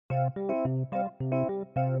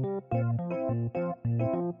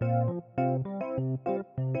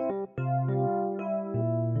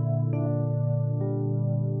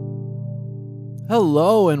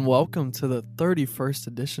Hello and welcome to the 31st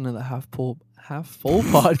edition of the Half Full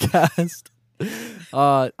podcast.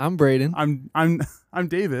 I'm Brayden. I'm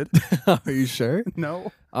David. Are you sure?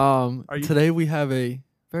 No. Today we have a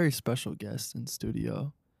very special guest in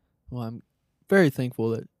studio. Well, I'm very thankful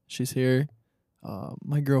that she's here.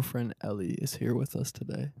 My girlfriend Elli is here with us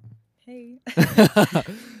today. Hey.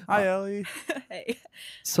 Hi, Elli. Hey.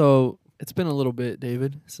 So it's been a little bit,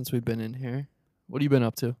 David, since we've been in here. What have you been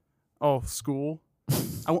up to? Oh, school.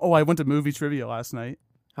 I went to movie trivia last night.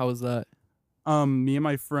 How was that? Me and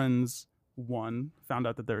my friends found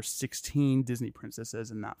out that there are 16 Disney princesses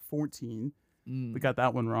and not 14. We got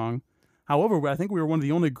that one wrong. However, I think we were one of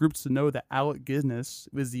the only groups to know that Alec Guinness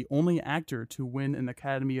was the only actor to win an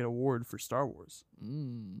Academy Award for Star Wars.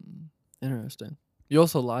 Interesting. You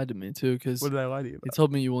also lied to me too, because What did I lie to you about? you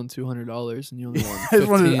told me you won $200 and you only won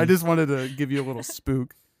 $15. I just wanted to give you a little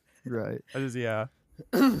spook. Right.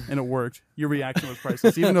 And it worked. Your reaction was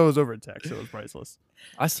priceless. Even though it was over text, it was priceless.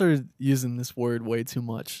 I started using this word way too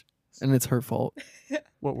much, and it's her fault.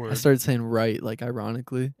 What word? I started saying right, like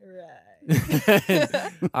ironically. Right.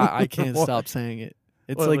 I can't What? stop saying it.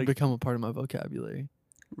 It's What, like like- become a part of my vocabulary.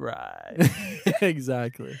 Right.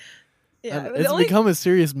 Exactly. Yeah. And it's become a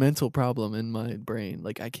serious mental problem in my brain.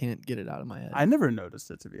 Like I can't get it out of my head. I never noticed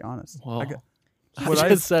it, to be honest. Well, I What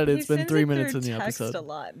just said it's been 3 minutes in the text episode. a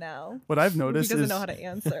lot now. What I've He noticed doesn't is know how to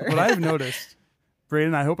answer. what I've noticed,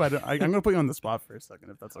 Brayden. I hope I'm going to put you on the spot for a second,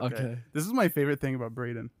 if that's okay. Okay. This is my favorite thing about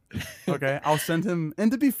Brayden. Okay, I'll send him,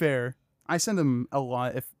 and to be fair, I send him a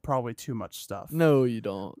lot, if probably too much stuff. No, you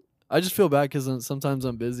don't. I just feel bad because sometimes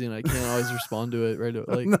I'm busy and I can't always respond to it right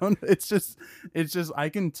away. Like, No, it's just I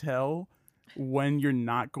can tell when you're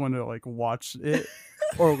not going to like watch it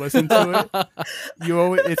or listen to it.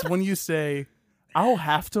 It's when you say, "I'll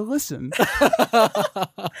have to listen,"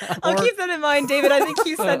 I'll keep that in mind, David. I think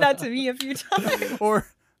he said that to me a few times. or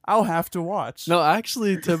 "I'll have to watch." No,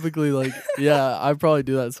 actually, typically, like, yeah, I probably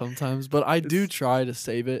do that sometimes, but I do try to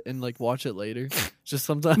save it and like watch it later. Just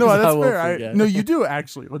sometimes No, I that's will fair. forget. No, you do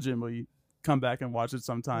actually legitimately come back and watch it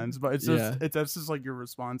sometimes, but it's just Yeah. that's just like your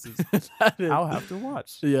response is, That is- "I'll have to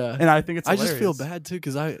watch," yeah. and I think it's. I just feel hilarious. bad too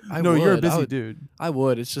because I No, you're a would. I busy would- dude I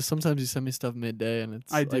would. It's just sometimes you send me stuff midday and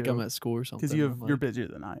it's I like do. I'm at school or something. because I'm you're like, busier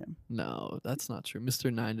than I am. No, that's not true,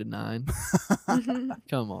 Mr. 9 to 9.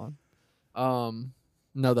 Come on.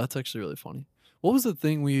 No, that's actually really funny. What was the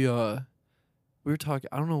thing we were talking?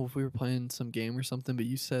 I don't know if we were playing some game or something, but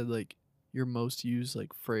you said like your most used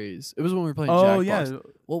like phrase. It was when we were playing. Oh Jackbox. yeah,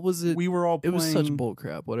 What was it? we were all. It was such playing- bull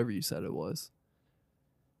crap. Whatever you said it was.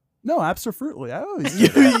 No, absolutely. I always. you,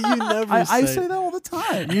 say that. you never. I say, say that all the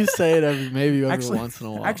time. You say it every Actually- once in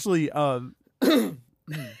a while. Actually,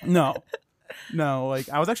 no. Like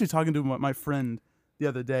I was actually talking to my friend the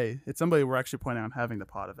other day. It's somebody we're actually planning on having the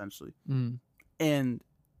pod eventually, Mm.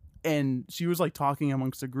 and she was like talking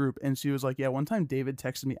amongst a group, and she was like, "Yeah, one time David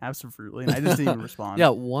texted me absolutely, and I just didn't even respond." Yeah,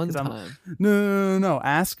 one 'Cause I'm- time. No.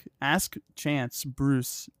 Ask Chance,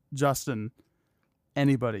 Bruce, Justin,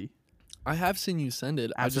 anybody. I have seen you send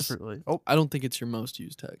it. I Absolutely. Oh, don't think it's your most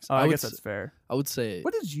used text. I would guess s- that's fair. I would say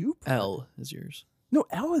What did you? Put? L is yours. No,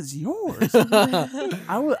 L is yours.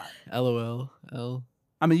 I would. LOL. L.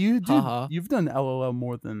 I mean, Haha. you've done LOL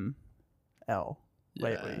more than L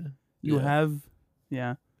lately. Yeah. You Yeah. have,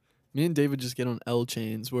 yeah. Me and David just get on L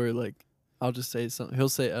chains where like I'll just say something. He'll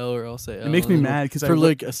say L or I'll say L. It makes and me then mad because for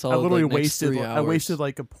like a solid. I literally like, next 3 I wasted hours.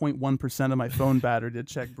 like a 0.1% of my phone battery to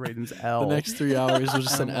check Brayden's L. the next 3 hours. We'll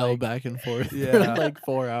just I'm send L like, back and forth. yeah. for like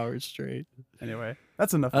 4 hours straight. Anyway,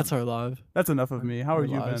 that's enough. That's our live. That's enough of me. How our have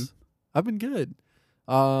you been? lives. I've been good.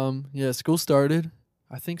 Yeah, school started.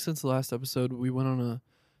 I think since the last episode we went on a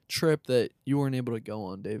trip that you weren't able to go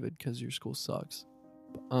on, David, because your school sucks.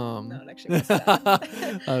 No, it actually was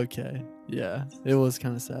sad. Okay. Yeah, it was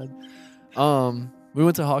kind of sad. We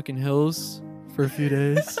went to Hawken Hills for a few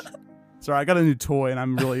days. Sorry, I got a new toy and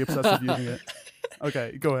I'm really obsessed with using it.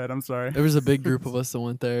 Okay, go ahead. I'm sorry. There was a big group of us that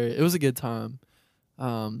went there. It was a good time.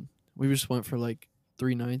 We just went for like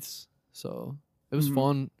 3 nights, so it was Mhm.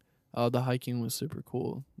 fun. The hiking was super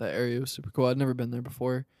cool. That area was super cool. I'd never been there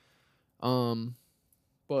before.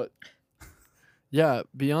 But yeah,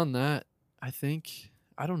 beyond that, I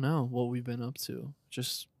don't know what we've been up to.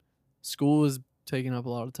 Just school is taking up a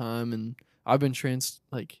lot of time, and I've been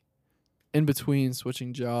in between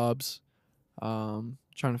switching jobs, trying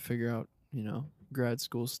to figure out, grad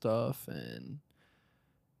school stuff and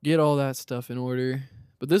get all that stuff in order.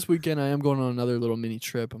 But this weekend I am going on another little mini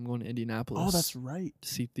trip. I'm going to Indianapolis. Oh, that's right. To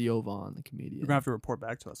see Theo Vaughn, the comedian. You're gonna have to report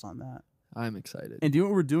back to us on that. I'm excited. And do you know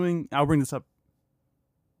what we're doing? I'll bring this up.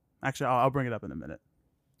 Actually, I'll bring it up in a minute.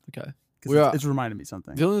 Okay. Because it's reminded me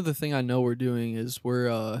something. The only other thing I know we're doing is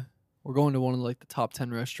we're going to one of like the top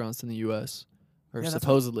 10 restaurants in the U.S. Or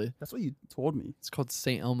supposedly. That's what you told me. It's called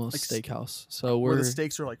St. Elmo's Like Steakhouse. So where the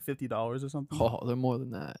steaks are like $50 or something. Oh, they're more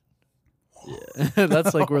than that. Yeah,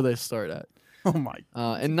 that's like where they start at. Oh my!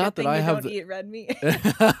 And not that I have eat red meat.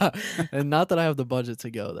 and not that I have the budget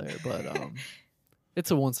to go there, but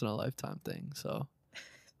it's a once in a lifetime thing. So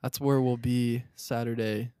that's where we'll be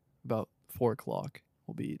Saturday about 4:00.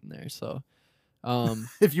 We'll be eating there. So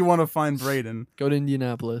if you want to find Brayden, go to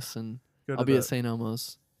Indianapolis and I'll be at St.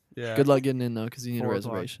 Elmo's. Yeah. Good luck getting in though, because you need a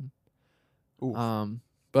reservation.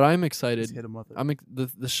 But I'm excited. Just hit him with it.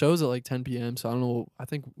 The show's at like 10 p.m. So I don't know. I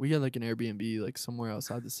think we get like an Airbnb like somewhere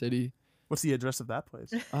outside the city. What's the address of that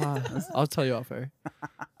place? I'll tell you off air.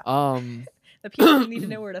 The people need to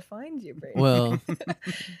know where to find you, Brayden. Well,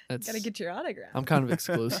 gotta get your autograph. I'm kind of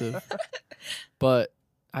exclusive, but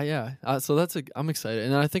so I'm excited.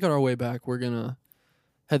 And then I think on our way back, we're gonna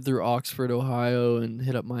head through Oxford, Ohio, and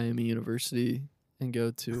hit up Miami University and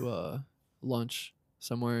go to lunch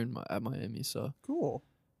somewhere at Miami. So cool.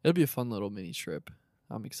 It'll be a fun little mini trip.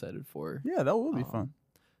 I'm excited for. Yeah, that will be fun.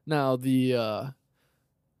 Now the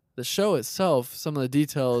show itself, some of the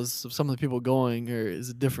details of some of the people going is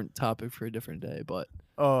a different topic for a different day. But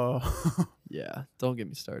yeah, don't get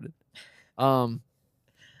me started.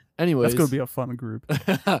 Anyways, that's gonna be a fun group.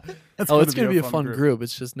 It's gonna be a fun group.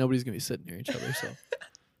 It's just nobody's gonna be sitting near each other.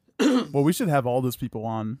 So, well, we should have all those people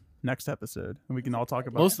on next episode, and we can all talk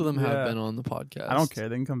about. Most of them have been on the podcast. I don't care.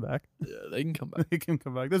 They can come back. Yeah, they can come back. They can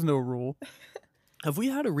come back. There's no rule. Have we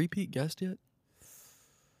had a repeat guest yet?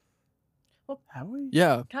 Well, have we?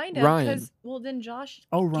 Yeah, kind of. Ryan. Well, then Josh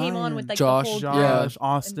Ryan. came on with like Josh, the whole Josh,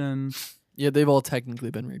 Austin. Yeah, they've all technically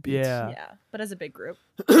been repeats. Yeah, but as a big group.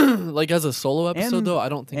 Like as a solo episode, though, I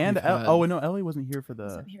don't think. And no, Elli wasn't here for the.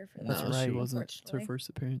 Wasn't here for That's that. right. She wasn't. It's her first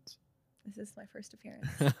appearance. This is my first appearance.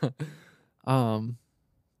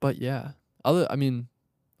 But yeah,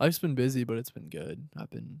 life's been busy, but it's been good. I've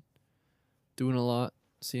been doing a lot,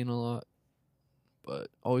 seeing a lot, but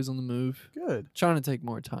always on the move. Good. Trying to take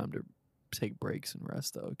more time to take breaks and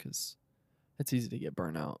rest though, because it's easy to get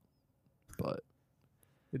burnt out. But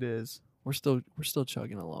it is. We're still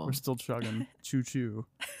chugging along. We're still chugging. Choo choo.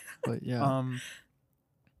 But yeah.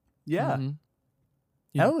 Yeah.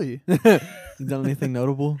 Mm-hmm. Elli. You done anything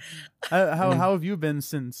notable? How have you been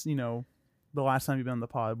since, the last time you've been on the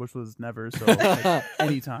pod, which was never, so like,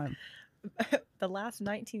 anytime. The last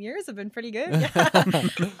 19 years have been pretty good.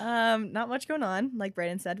 Yeah. Not much going on. Like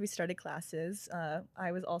Brayden said, we started classes.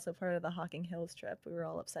 I was also part of the Hocking Hills trip. We were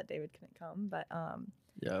all upset David couldn't come, but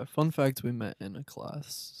yeah, fun fact, we met in a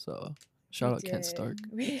class, so shout out Kent Stark.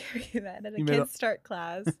 We met at a Kent Stark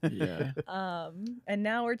class. Yeah. And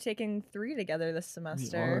now we're taking 3 together this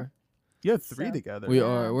semester. You have 3 together. We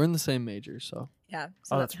are. We're in the same major, so. Yeah,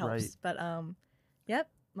 so that helps. Right. But yep,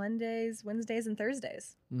 Mondays, Wednesdays, and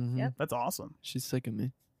Thursdays. Mm-hmm. Yep. That's awesome. She's sick of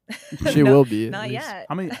me. She will be. Not yet.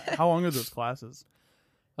 How long are those classes?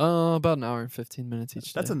 About an hour and 15 minutes each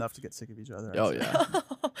day. That's enough to get sick of each other. Oh yeah.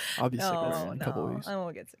 I'll be sick of her in a couple weeks. I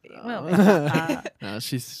won't get sick of you. Well, no,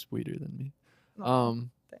 she's sweeter than me.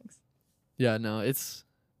 Thanks. Yeah, no, it's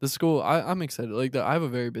the school. I'm excited. Like I have a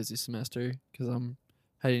very busy semester because I'm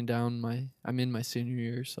heading down I'm in my senior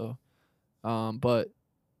year, so but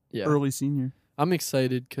yeah, early senior. I'm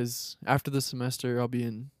excited because after the semester I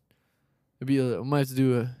might have to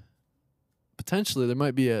do potentially there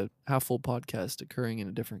might be a half full podcast occurring in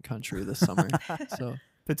a different country this summer. So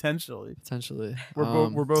potentially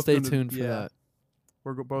we're both stay tuned for that.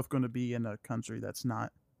 We're both going to be in a country that's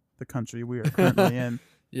not the country we are currently in.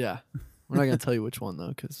 Yeah. We're not going to tell you which one, though,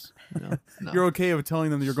 because no. You're okay with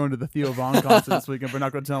telling them that you're going to the Theo Vaughn concert this weekend, but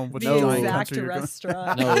not going to tell them which country you're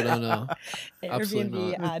restaurant. No.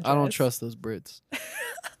 Absolutely not. I don't trust those Brits.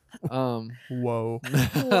 Whoa.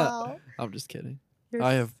 Wow. I'm just kidding.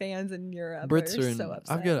 I have fans in Europe. Brits are so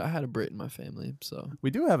upset. I had a Brit in my family, so.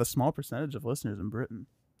 We do have a small percentage of listeners in Britain.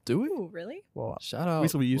 Do we? Ooh, really? Well, shout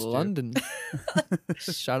out London.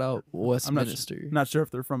 Shout out Westminster. I'm not sure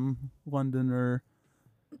if they're from London or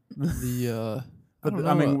the.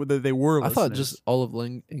 They were. I listeners. thought just all of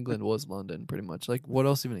England was London, pretty much. Like, what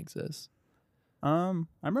else even exists? I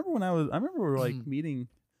remember when we were like meeting.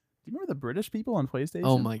 Do you remember the British people on PlayStation?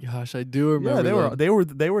 Oh my gosh, I do remember. Yeah,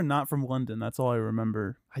 they were not from London. That's all I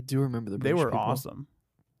remember. I do remember the British They were people. awesome.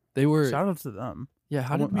 They were. Shout out to them. Yeah,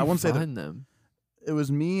 how did we find them? It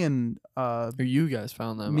was me and Or you guys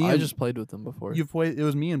found them. Me I and- just played with them before. It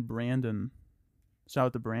was me and Brandon. Shout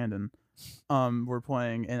out to Brandon. We're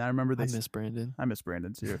playing, and I remember I miss Brandon. I miss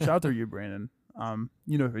Brandon too. Shout out to you, Brandon.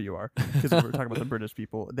 You know who you are because we were talking about the British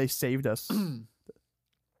people. They saved us.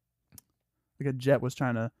 Like a jet was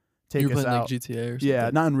trying to take You were us playing out. like GTA or something. Yeah,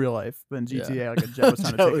 not in real life, but in GTA, like a jet was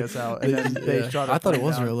trying to take us out, and then they shot. I our thought it plane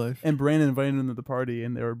was down. real life. And Brandon invited them to the party,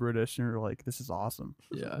 and they were British, and we were like, "This is awesome.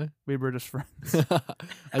 Yeah. We have British friends." I do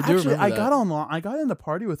Actually, remember I that. got online. I got in the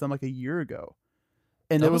party with them like a year ago,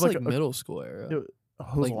 and that it was like middle school era. it was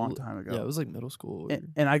like, a long time ago. Yeah, it was like middle school. or-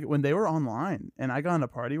 and I when they were online, and I got in a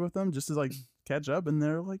party with them just to like catch up, and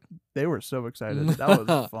they're like, they were so excited. That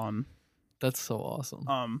was fun. That's so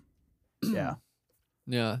awesome. Yeah.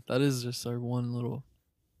 Yeah, that is just our one little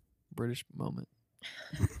British moment.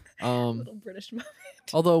 Little British moment.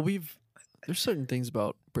 Although there's certain things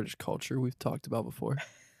about British culture we've talked about before.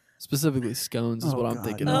 Specifically, scones is Oh, what I'm God,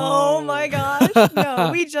 thinking no. of. Oh my gosh. No,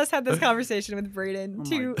 we just had this conversation with Brayden Oh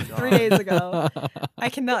my 3 God. days ago. I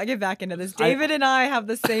cannot get back into this. David and I have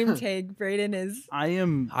the same take. Brayden is. I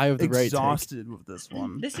am I have the right take. exhausted with this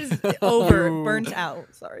one. This is over. Burnt out.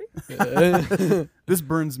 Sorry. This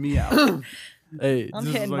burns me out. Hey, I'm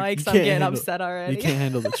This is hitting like- mics. you I'm can't getting handle- upset already. you can't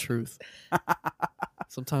handle the truth.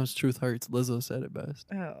 Sometimes truth hurts. Lizzo said it best.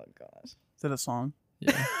 Oh gosh. Is that a song?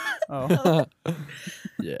 Yeah. Oh,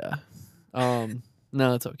 Yeah.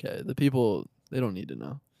 No, it's okay. The people, they don't need to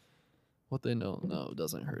know. What they don't know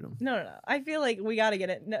doesn't hurt them. No. I feel like we gotta get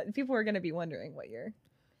it. No, people are gonna be wondering what you're.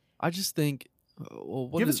 I just think, well,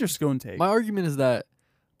 what give is- us your scone take. my argument is that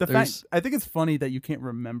The there's- fact I think it's funny that you can't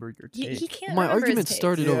remember your He take. can't. my remember his argument takes.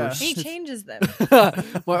 started Yeah. over. He changes them.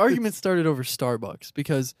 My argument started over Starbucks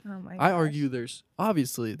because Oh my. I gosh. argue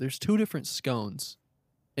there's two different scones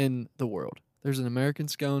in the world. There's an American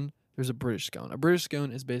scone. There's a British scone. A British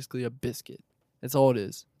scone is basically a biscuit. That's all it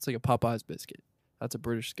is. It's like a Popeye's biscuit. That's a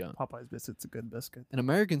British scone. Popeye's biscuit's a good biscuit. An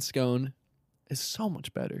American scone is so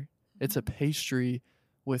much better. It's a pastry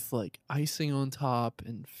with like icing on top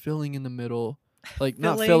and filling in the middle. Like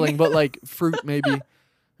not Filling. filling, but like fruit maybe.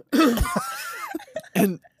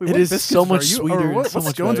 And Wait, it what is biscuits so much are you, sweeter or and what, so what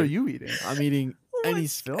much scones better. are you eating? I'm eating any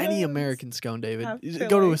scones American scone, David. have Go to a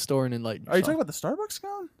filling? store and enlighten Are you yourself. talking about the Starbucks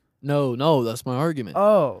scone? No, that's my argument.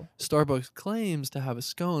 Oh, Starbucks claims to have a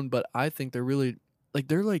scone, but I think they're really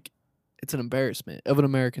like it's an embarrassment of an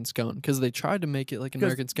American scone because they tried to make it like an 'Cause-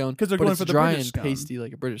 American scone, 'cause they're but going it's for the dry British and scone. pasty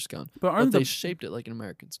like a British scone. but But aren't they the shaped it like an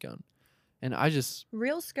American scone, and I just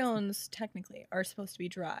Real scones technically are supposed to be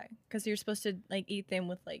dry because you're supposed to like eat them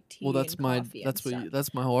with like tea. well, that's and my coffee and that's what stuff.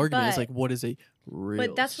 that's my whole argument. Is But- like what is a real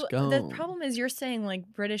But that's scone? what the problem is. You're saying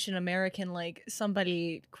like British and American, like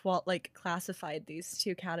somebody like classified these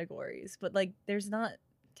two categories, but like there's not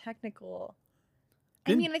technical. I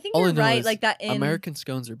Didn't- mean, I think all I you're know right. is Like that in American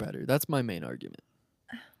scones are better. That's my main argument.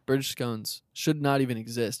 British scones should not even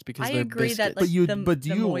exist because I they're agree biscuits. that But like you- the, but do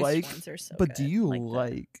the you moist like- ones are so but do good, you the-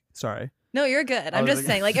 like? Sorry, No, you're good. I I'm was just like-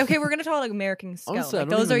 saying, like, okay, we're gonna talk like American scone. Honestly, I Like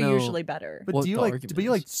don't those are even know usually better. but what do you the like? argument But you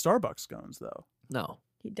like is. Starbucks scones though. No,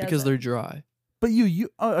 He because they're doesn't. dry. But you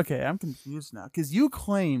oh okay, I'm confused now because you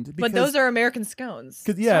claimed because But those are American scones.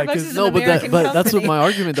 'Cause- yeah, Starbucks 'cause- is an No, but American that's what company. my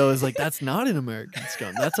argument though is like that's not an American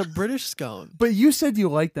scone. That's a British scone. But you said you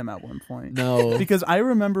liked them at one point. No, Because I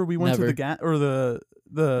remember we went to the Never. gas or the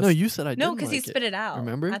no, you said I didn't. No, because he like spit it out.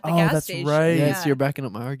 Remember? At the Oh, gas that's station. right. Yes, Yeah. you're backing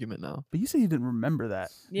up my argument now. But you said you didn't remember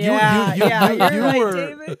that. Yeah, you- yeah, you- you're you right, were-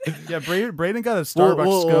 David. Yeah, Brayden got a Whoa, Starbucks whoa,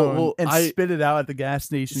 whoa, scone whoa, and I- spit it out at the gas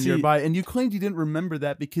station See- nearby, and you claimed you didn't remember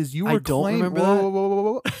that because you were I don't remember whoa, that. Whoa, whoa, whoa,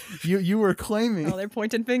 whoa, whoa. You were claiming Oh, they're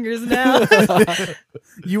pointing fingers now.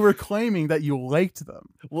 you were claiming that you liked them.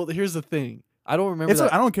 Well, here's the thing. I don't remember It's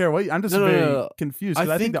that. I don't care what I'm just No, no, very no, no. confused because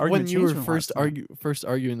I think the when argument you were changed from last time. first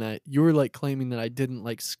arguing that, you were like claiming that I didn't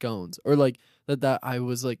like scones or like that I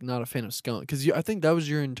was like not a fan of scone because I think that was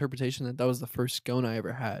your interpretation that was the first scone I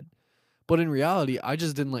ever had. But in reality, I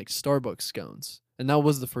just didn't like Starbucks scones, and that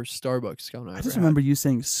was the first Starbucks scone I I ever just had. remember you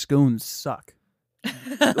saying scones suck.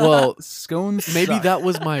 Well, Scones. maybe suck. that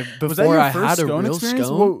was my was that before your I first had a scone real experience?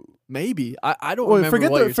 scone. Whoa, Maybe I don't wait, remember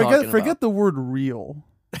forget what the you're talking forget about. the word real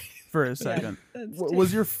for a second. That's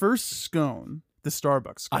Was your first scone the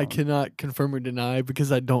Starbucks scone? I cannot confirm or deny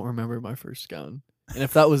because I don't remember my first scone. And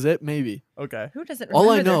if that was it, maybe. Okay. Who doesn't All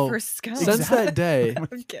I remember know, their first scone? Since that day, I'm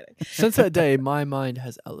kidding. since that day, my mind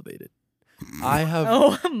has elevated. I have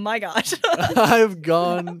Oh my gosh. I've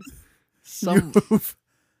gone some You've-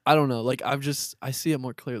 I don't know, like I see it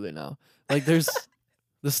more clearly now. Like there's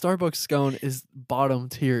the Starbucks scone is bottom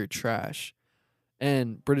tier trash.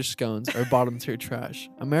 And British scones are bottom tier trash.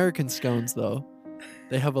 American scones though,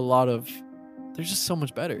 they have a lot of they're just so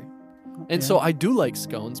much better. And so I do like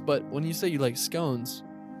scones, but when you say you like scones,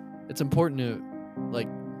 it's important to like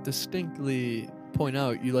distinctly point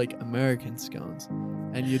out you like American scones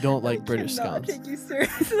and you don't like British I scones. cannot take you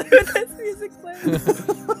seriously with this music playing.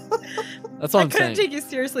 That's all I I'm couldn't saying. take you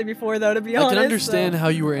seriously before, though, to be I honest. can understand so. how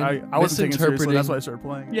you were I wasn't taking it seriously. misinterpreting That's why I started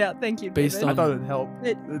playing. Yeah, thank you, based David. I thought it'd help.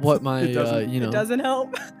 what my it doesn't. It doesn't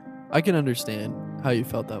help. I can understand how you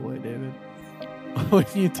felt that way, David. When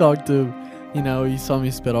you talked to, you saw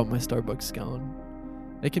me spit out my Starbucks scone.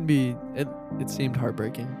 It can be, it seemed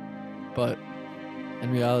heartbreaking, but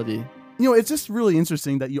in reality, It's just really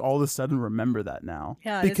interesting that you all of a sudden remember that now.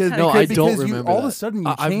 Yeah, it's because kinda No, I because don't you, remember all of that. a sudden you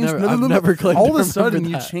I've changed. never claimed all to of a sudden remember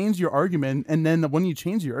you that. changed your argument, and then when you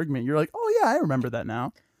change your argument, you're like, oh yeah, I remember that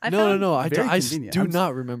now. No, I Very do convenient.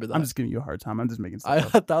 not remember that. I'm just giving you a hard time. I'm just making I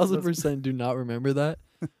stuff up. 1000% do not remember that,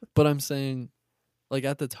 but I'm saying, like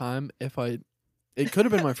at the time, it could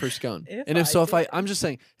have been my first scone, I'm just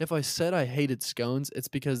saying, if I said I hated scones, it's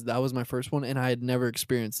because that was my first one, and I had never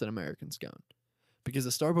experienced an American scone, because a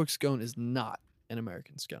Starbucks scone is not an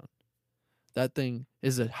American scone. That thing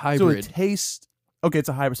is a hybrid. So it tastes okay. It's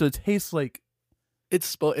a hybrid. So it tastes like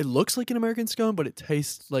It looks like an American scone, but it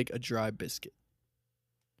tastes like a dry biscuit.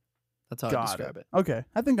 That's how I got describe it. Okay,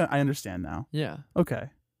 I think I understand now. Yeah. Okay.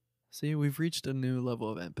 See, we've reached a new level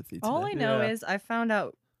of empathy today. All I know Yeah. is I found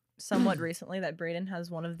out somewhat recently that Brayden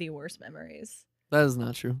has one of the worst memories. That is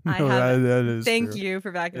not true. I No, have. that is Thank true. you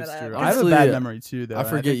for backing It's that true. up. I have a Honestly, bad memory too, though. I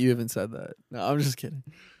forget think- you even said that. No, I'm just kidding.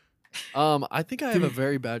 I think I have a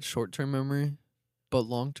very bad short-term memory, but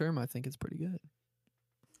long-term, I think it's pretty good.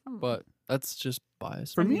 But that's just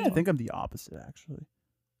bias. For me, I think I'm the opposite. Actually,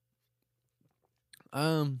 It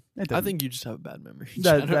I doesn't- think you just have a bad memory. in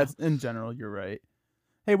That, general. that's in general. You're right.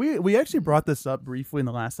 Hey, we actually brought this up briefly in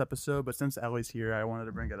the last episode, but since Ellie's here, I wanted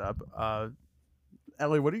to bring it up.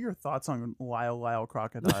 Elli, what are your thoughts on Lyle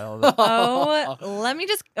Crocodile? Oh, let me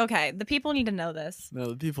just. Okay, the people need to know this. No,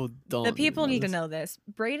 the people don't. The people need to this. know this.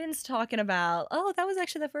 Brayden's talking about, oh, that was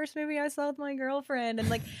actually the first movie I saw with my girlfriend. And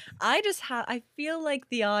like, I feel like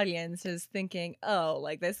the audience is thinking, oh,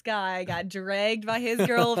 like this guy got dragged by his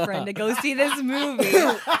girlfriend to go see this movie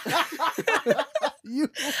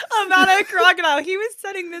about a crocodile. He was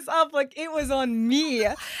setting this up like it was on me.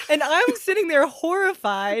 And I'm sitting there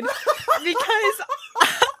horrified because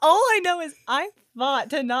all I know is I fought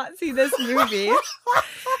to not see this movie.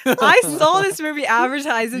 I saw this movie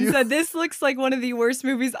advertised and said, this looks like one of the worst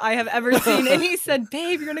movies I have ever seen. And he said,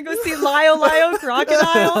 babe, you're going to go see Lyle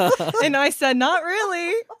Crocodile? And I said, not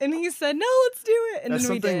really. And he said, no, let's do it. And That's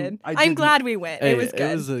then we something did. I I'm didn't- glad we went. Hey, It was it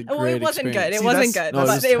good. was a Well, great it wasn't good. experience. It See, wasn't that's- good. No, it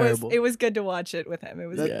but was it was terrible. it was good to watch it with him. It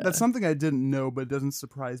was That- good. That's something I didn't know, but it doesn't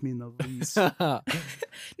surprise me in the least.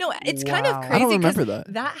 No, it's kind of Wow. I crazy. I don't 'cause remember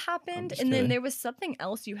that. That happened, just and then kidding. there was something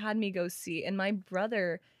else you had me go see, and my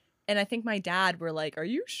brother and I think my dad were like, "Are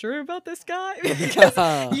you sure about this guy?"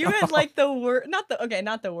 Because you had like the worst, not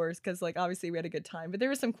the worst, because like obviously we had a good time, but there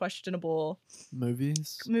were some questionable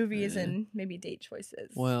movies movies Yeah. and maybe date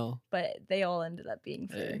choices. Well, but they all ended up being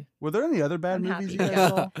fair. hey. Were there any other bad I'm movies happy. you guys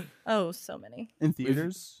saw Oh, so many. in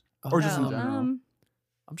theaters? Or just in Oh, general?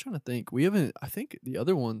 I'm trying to think. We haven't. I think the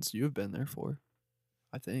other ones you have been there for.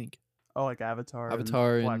 I think Oh, like Avatar.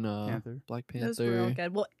 Avatar and and Black Panther. Black Those were all Panther.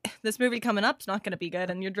 good. Well, this movie coming up's not going to be good,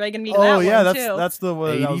 and you're dragging me to Oh that yeah, one that's too. that's the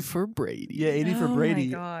one. 80 that was- for Brady. Yeah, 80 for Oh Brady.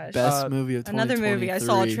 my gosh. Best Uh, movie of Another movie I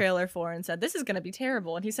saw a 2023. trailer for and said, this is going to be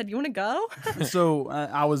terrible. And he said, you want to go? So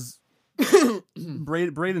I was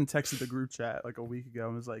Brayden texted the group chat like a week ago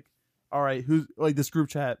and was like, "All right, who's like this group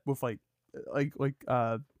chat with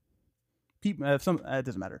people? Some it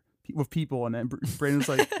doesn't matter with people." And then Brayden's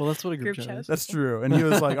like, Well, that's what a group, Group chat chat. is. "That's true." And he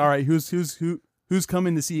was like, "All right, who's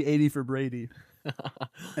coming to see 80 for Brady?"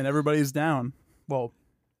 And everybody's down. Well,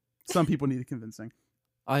 some people need convincing.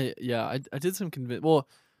 I did some Well,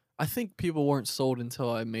 I think people weren't sold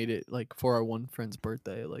until I made it like for our one friend's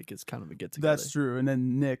birthday. Like it's kind of a get together. That's true. And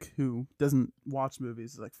then Nick, who doesn't watch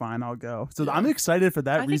movies, is like, "Fine, I'll go." So Yeah. I'm excited for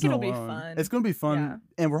that I think reason it'll be alone. fun. It's going to be fun, Yeah.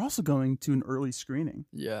 and we're also going to an early screening.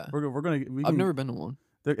 Yeah. We're gonna. I've never been to one.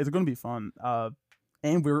 It's going to be fun.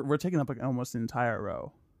 And we're taking up like almost an entire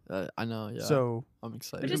row. I know. Yeah. So I'm But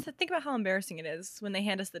excited. just think about how embarrassing it is when they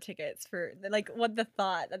hand us the tickets for like what the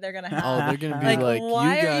thought that they're going to have. Oh, they're gonna be like, like,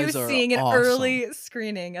 why you are guys you are seeing an awesome. early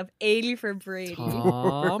screening of 80 for Brady?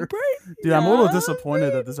 Tom Brady. dude, I'm a little Yeah.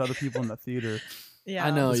 disappointed that there's other people in the theater. Yeah,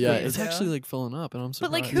 I know. It's Yeah. great. It's too. actually like filling up, and I'm But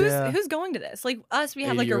surprised. like, Yeah. who's going to this? Like us, we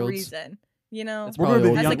have like a 80-year-olds. reason. You know? It's We're probably going to be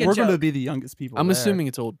old That's like a we're going to joke. be the youngest people. I'm there. assuming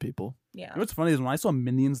it's old people. Yeah. You know what's funny is when I saw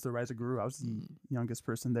Minions: The Rise of Gru, I was the youngest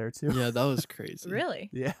person there too. Yeah, that was crazy. Really?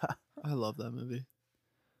 Yeah. I love that movie.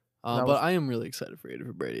 But I am really excited for Ada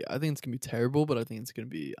for Brady. I think it's gonna be terrible, but I think it's gonna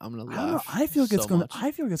be. I'm gonna laugh. I don't know. I feel like it's so gonna. much.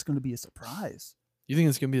 I feel like it's gonna be a surprise. You think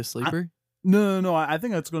it's gonna be a sleeper? No. I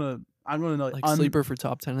think it's gonna. I'm gonna Like sleeper for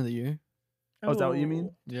top 10 of the year? Oh, is that what you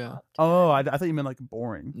mean? Yeah. Oh, I thought you meant like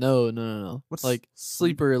boring. No. What's like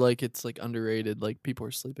sleeper? Like it's like underrated. Like people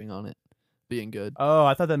are sleeping on it, being good. Oh,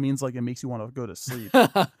 I thought that means like it makes you want to go to sleep.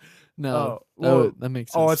 No, well, that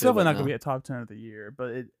makes sense. Oh, it's too, definitely but not gonna no. be a top 10 of the year,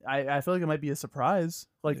 but I feel like it might be a surprise.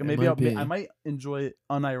 Like It maybe might be. I might enjoy it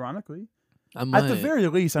unironically. I might. At the very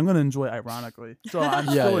least, I'm gonna enjoy it ironically. So I'm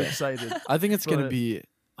Yeah, so yeah. excited. I think it's gonna but- be.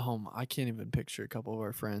 I can't even picture a couple of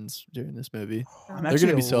our friends during this movie. I'm They're actually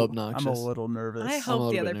gonna be a so little- I'm a obnoxious. little nervous. I a hope the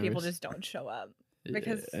little other bit people nervous. just don't show up.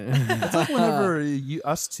 Because- It's like whenever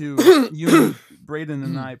us two, Brayden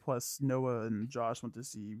and I, plus Noah and Josh went to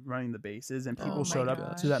see Running the Bases, and people Oh my showed up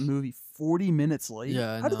gosh. to that movie 40 minutes late.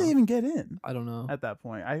 Yeah, I How did know. they even get in I don't know. at that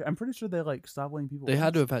point? I'm pretty sure they like stopped letting people. They in.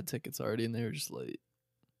 had to have had tickets already, and they were just late.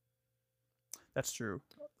 That's true.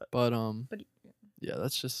 But But- yeah,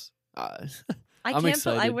 that's just. I I'm can't. I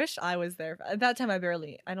excited. wish I was there. At that time, I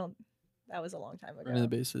don't. That was a long time Running the ago.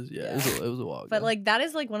 bases, yeah, Yeah. It was a while ago. But like that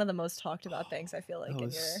is like one of the most talked about things. I feel like That in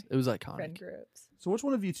was, your it was friend iconic. groups. So which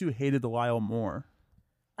one of you two hated Lyle more?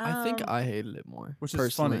 I think Um, I hated it more. Which is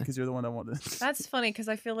personally. funny because you're the one that wanted. That's funny because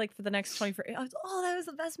I feel like for the next 24, that was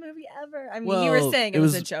the best movie ever. I mean, you were Well, saying it it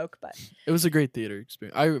was a was- joke, but It was a great theater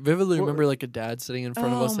experience. I vividly Well- remember like a dad sitting in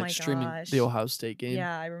front of Oh us, my like streaming gosh. the Ohio State game,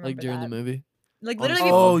 yeah, I remember like during that. the movie. Like Honestly.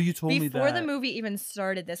 literally Oh, you told me that before the movie even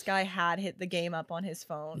started, this guy had hit the game up on his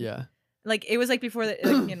phone. Yeah, Like it was like before the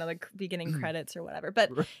the beginning credits or whatever. But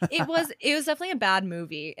it was definitely a bad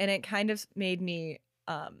movie, and it kind of made me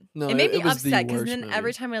No, it made it me was the upset because worst then movie.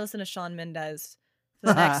 every time I listen to Shawn Mendes for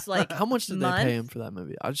the next like How much did month, they pay him for that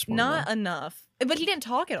movie? I just want Not to know. enough. But he didn't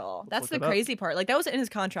talk at all. That's look the it up. crazy part. Like that was in his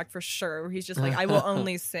contract for sure. Where he's just like, I will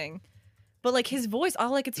only sing. But like his voice,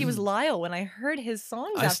 all I could see was Lyle when I heard his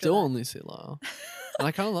songs. I after still that. only see Lyle, and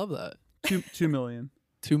I kind of love that. 2 million.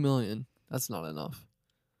 2 million. That's not enough.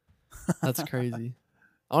 That's crazy.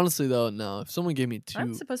 Honestly, though, no. If someone gave me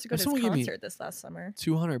I'm supposed to go if to his someone gave me concert this last summer.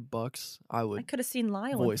 $200, I I would. could have seen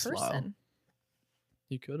Lyle in voice Lyle. person.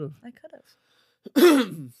 You could have. I could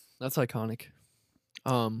have. That's iconic.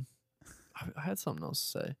 I had something else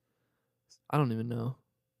to say. I don't even know,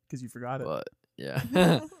 Because you forgot it. but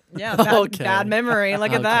yeah. Yeah, bad, Okay. bad memory.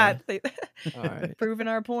 Look at Okay. that. All right. Proving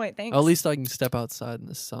our point. Thanks. At least I can step outside in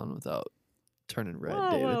the sun without turning red, whoa,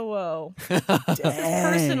 David. whoa, whoa.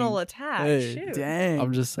 Dang. Personal attack. Hey, Shoot. Dang.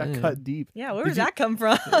 I'm just That saying. cut deep. Yeah, where Did did you- that come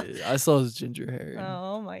from? I saw his ginger hair. And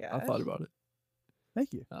Oh my gosh. I thought about it.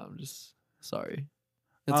 Thank you. I'm just sorry.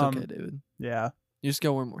 It's Um, okay, David. Yeah. You just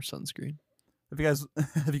gotta wear more sunscreen. Have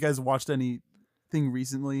you guys watched anything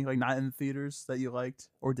recently, like not in the theaters, that you liked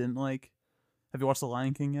or didn't like? Have you watched The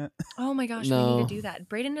Lion King yet? Oh my gosh, we No. need to do that.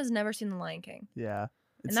 Brayden has never seen The Lion King. Yeah.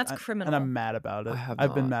 And that's criminal. And I'm mad about it. I have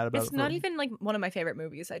I've been not. mad about It's it. not even like one of my favorite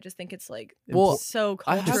movies. I just think it's like Well, so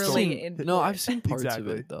I have culturally seen. important. No, I've seen parts of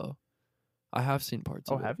Exactly. it though. I have seen parts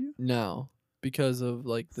Oh, of it. have you? No, because of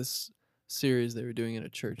like this series they were doing at a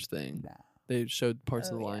church thing. Nah. They showed parts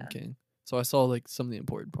of Oh, The Lion yeah. King, so I saw like some of the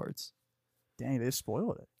important parts. Dang, they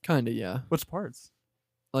spoiled it. Kinda, yeah. Which parts?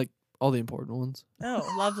 All the important ones.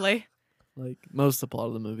 Oh, lovely. Like most of the plot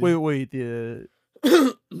of the movie. Wait, the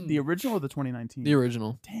original or the 2019? The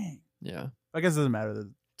original. Dang. Yeah. I guess it doesn't matter.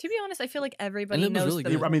 To be honest, I feel like everybody it was knows really the,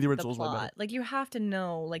 good. I mean, the the original's way better. plot. Like you have to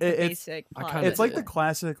know like It- the it's- basic I plot. kinda of It's like did. the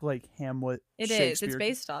classic like Hamlet. It is. It's Shakespeare-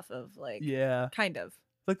 based off of like Yeah, kind of.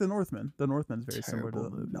 it's like The Northman. The Northman's very similar to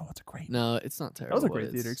Terrible movie. No, it's a great. No, it's not terrible. That was a but great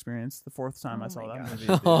theater it's- experience. The fourth time I Oh saw my that gosh.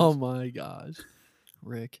 movie. in Oh theaters. my gosh,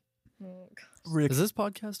 Rick. Oh, gosh. Rick. Is this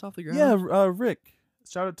podcast off the ground? Yeah, Rick.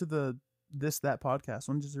 Shout out to the That podcast.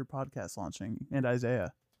 When is your podcast launching? And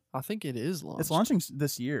Isaiah. I think it is launched. It's launching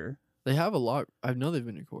this year. They have a lot. I know they've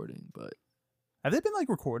been recording, but Have they been like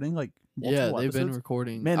recording like yeah, multiple they've been episodes?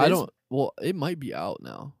 recording. Man, I there's- don't. Well, it might be out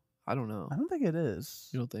now. I don't know. I don't think it is.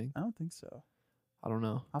 You don't think? I don't think so. I don't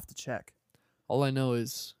know. I'll have to check. All I know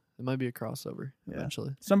is it might be a crossover Yeah.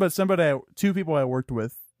 eventually. Two people I worked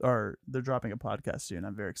with they're dropping a podcast soon.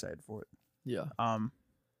 I'm very excited for it. Yeah.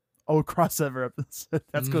 Crossover episode.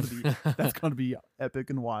 That's gonna be epic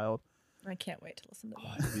and wild. I can't wait to listen to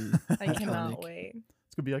Oh, that. it'd be I cannot iconic. wait.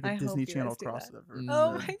 It's gonna be like a I hope Disney you guys Channel do that. crossover. Mm.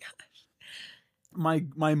 Oh No. my gosh.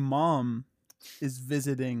 My mom is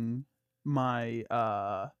visiting my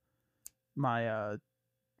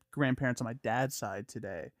grandparents on my dad's side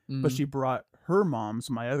today, but Mm. she brought her mom's,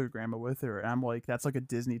 my other grandma, with her, and I'm like, that's like a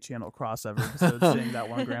Disney Channel crossover episode, seeing that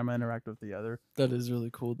one grandma interact with the other. That is really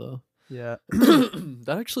cool though. Yeah.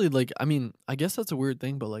 That actually, like, I mean, I guess that's a weird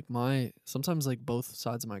thing, but like sometimes like both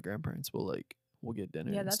sides of my grandparents will get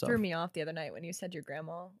dinner. Yeah, and that stuff. threw me off the other night when you said your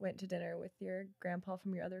grandma went to dinner with your grandpa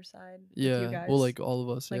from your other side. with you Yeah, guys, well, like all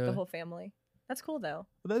of us. like yeah, the whole family. That's cool though.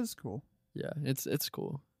 But that is cool. yeah, it's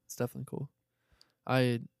cool. It's definitely cool.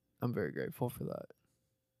 I'm very grateful for that.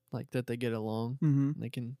 Like that they get along. Mm-hmm. They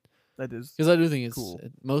can. That is. Because I do think Cool.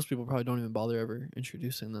 most people probably don't even bother ever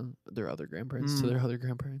introducing their other grandparents to Mm. their other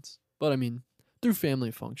grandparents. But I mean, through family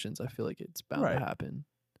functions, I feel like it's bound Right. to happen.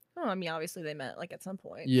 Oh, I mean, obviously they met like at some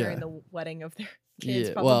point Yeah. during the wedding of their kids,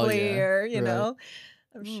 Yeah, well, probably, yeah, or you right. know,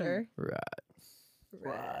 I'm Mm. sure. Right.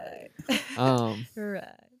 Right.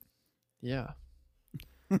 Right. Yeah.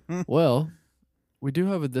 Well, we do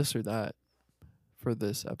have a this or that for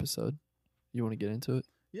this episode. You want to get into it?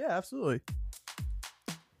 Yeah, absolutely.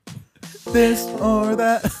 This or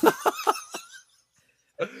that.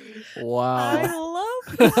 Wow. I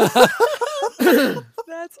love that.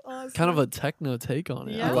 That's awesome. Kind of a techno take on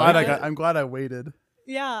it. Yeah. I like it. I'm glad I waited.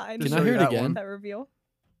 Yeah, I Can know. I hear it that again? one. That reveal.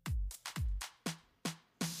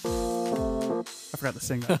 I forgot to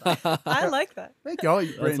sing that. I like that. Thank y'all.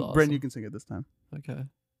 Brayden, awesome. you can sing it this time. Okay.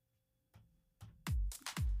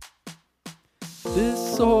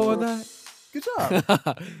 This or that. Good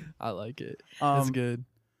job. I like it. It's Um, good.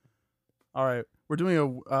 all right, we're doing a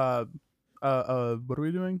what are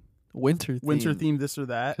we doing? Winter Theme this or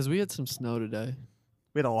that. Because we had some snow today.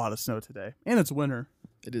 We had a lot of snow today, and it's winter.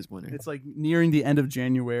 It is winter. It's like nearing the end of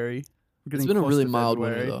January. We're It's getting been a close really to mild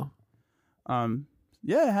February. winter though.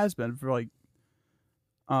 Yeah, it has been for like.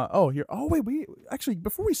 Wait, we actually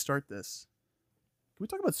before we start this, can we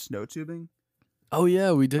talk about snow tubing? Oh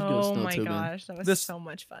yeah, we did go Oh snow my tubing. gosh, that was This- so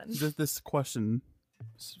much fun. This question,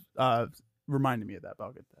 reminded me of that. But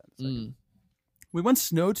I'll get to that in a second. Mm. We went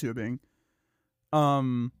snow tubing.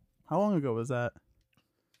 How long ago was that?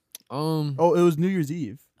 Oh, it was New Year's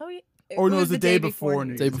Eve. Oh yeah. Or no, it was the day before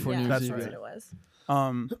New Day Year's before Eve. New That's Year's right. Eve, That's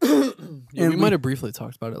what it was. Yeah, And we might have briefly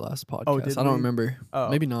talked about it last podcast. did I don't we? remember. Oh.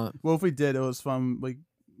 Maybe not. Well, if we did, it was fun. Like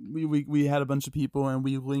we had a bunch of people, and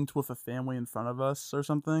we linked with a family in front of us or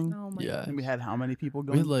something. Oh my Yeah. god. And we had how many people We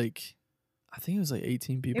going? had like, I think it was like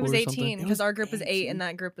 18 people. It was or 18 something. because our group was 8 18? and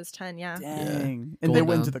that group was 10. Yeah. Dang. Going And they went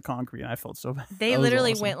down. into the concrete, and I felt so bad. They That was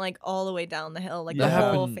literally awesome. went like all the way down the hill, like Yeah. the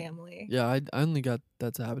That whole happened- family. Yeah, I only got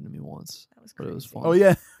that to happen to me once. That was But crazy. it was fun. Oh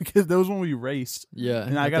yeah, because that was when we raced, Yeah,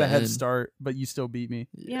 and I at got the a head end. start, but you still beat me.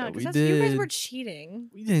 Yeah, we because did. you guys were cheating.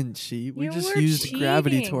 We didn't cheat. We You just were used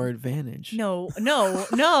gravity to cheating. our advantage. No, That's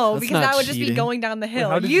because not that would just be cheating. going down the hill.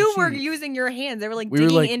 how did you you were cheat? using your hands. They were like We were,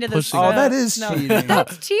 digging like, into the pushing snow. Oh, that is No, cheating.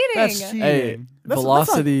 That's cheating. That's cheating. Hey, That's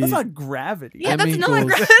velocity- That's not gravity. Yeah, M that's not.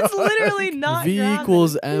 equals- That's literally not. V gravity.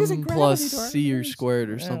 equals Using M plus gravity to our C or advantage. squared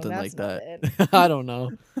or No, something that's like not that. I don't know.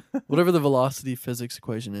 Whatever the velocity physics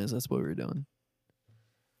equation is, that's what we were doing.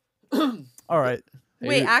 All right.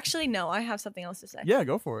 Wait, Hey, actually, no. I have something else to say. Yeah,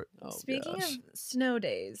 go for it. oh, Speaking gosh. of snow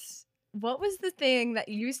days, what was the thing that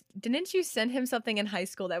didn't you send him something in high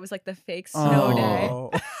school that was like the fake snow day? Oh.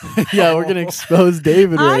 Yeah, we're gonna expose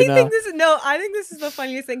David right I think this is the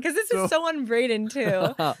funniest thing because this So- is so on Brayden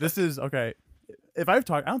too. now. This is okay. If I've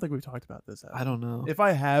talked, I don't think we've talked about this. I don't know. If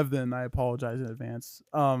I have, then I apologize in advance.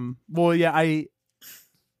 Well, yeah,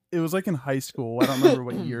 it was like in high school. I don't remember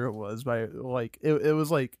what year it was, but like it was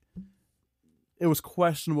like it was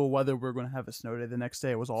questionable whether we are going to have a snow day the next day.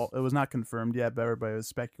 It was not confirmed yet, but everybody was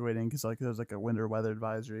speculating because like there was like a winter weather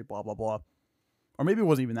advisory, blah blah blah, or maybe it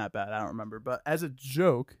wasn't even that bad. I don't remember. But as a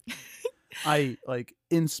joke, I like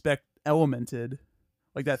elemented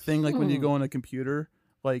like that thing like when you go on a computer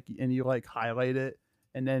like and you like highlight it.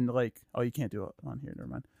 And then like, oh, you can't do it on here. Never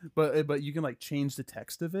mind. But you can like change the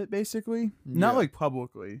text of it basically, not Yeah. like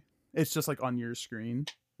publicly. It's just like on your screen.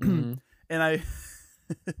 Mhm. And I,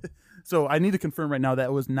 so I need to confirm right now that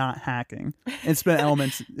it was not hacking. And Spin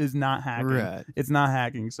Elements is not hacking. Right. It's not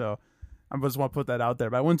hacking. So I just want to put that out there.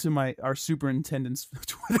 But I went to our superintendent's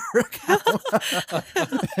Twitter account,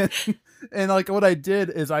 and like what I did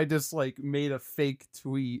is I just like made a fake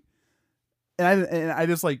tweet, and I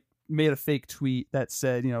just like made a fake tweet that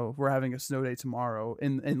said, you know, we're having a snow day tomorrow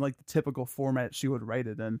in like the typical format she would write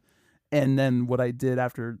it in. And then what I did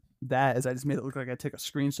after that is I just made it look like I took a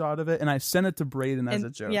screenshot of it and I sent it to Brayden as a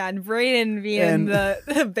joke. Yeah, and Brayden being And-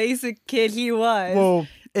 the basic kid he was. Well,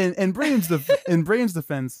 in Brayden's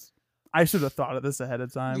defense, I should have thought of this ahead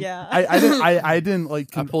of time. Yeah. I didn't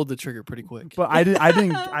like. I pulled the trigger pretty quick. But I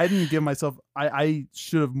didn't give myself. I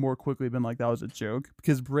should have more quickly been like that was a joke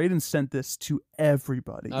because Brayden sent this to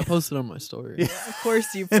everybody. I posted on my story. Yeah. Of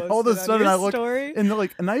course you And posted all of a on sudden your I look story. and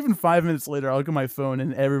like not even 5 minutes later, I look at my phone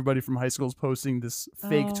and everybody from high school is posting this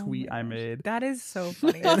fake Oh tweet my I gosh. made. That is so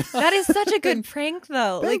funny. That is such a good prank,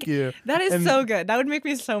 though. Thank like you, that is And- so good. That would make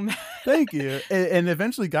me so mad. thank you. And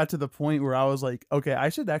eventually got to the point where I was like, okay, I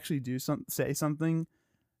should actually say something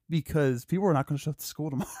because people are not going to show up to school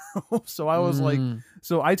tomorrow. So I was like,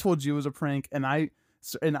 so I told you it was a prank, and I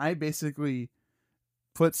basically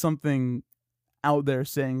put something out there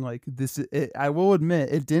saying like this. I will admit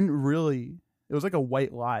it didn't really. It was like a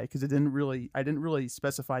white lie because I didn't really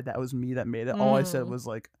specify that it was me that made it. All I said was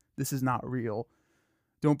like, this is not real.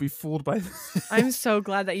 Don't be fooled by this. I'm so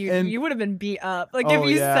glad that And- you would have been beat up. Like Oh, if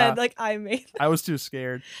you yeah. said like I made I was too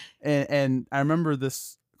scared, and I remember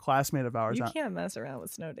this classmate of ours. you can't mess around with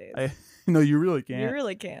snow days. No, you really You can't.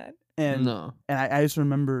 really can't. And No. and I just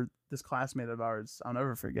remember this classmate of ours. I'll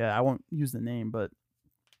never forget. I won't use the name, but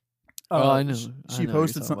I know. She I know what you're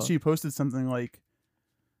posted talking about. she posted something like,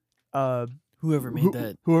 Whoever made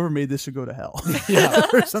that. whoever made this should go to hell, Yeah.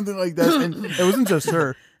 or something like that. And it wasn't just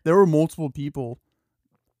her. There were multiple people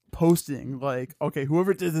posting like, okay,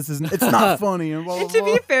 whoever did this isn't. It's not funny. And, blah, blah, And to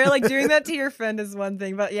be blah. fair, like doing that to your friend is one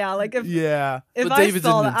thing, but yeah, like if Yeah. But I David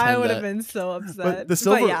saw didn't that, I intend would have that. been so upset. But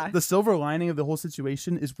the silver lining of the whole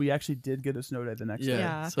situation is we actually did get a snow day the next Yeah. day.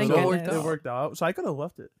 Yeah, So thank it So worked goodness. it worked out. So I could have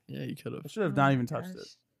left it. Yeah, you could have. I should have Oh not my even touched it.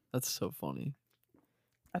 gosh. That's so funny.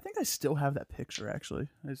 I think I still have that picture actually.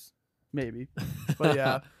 Maybe. But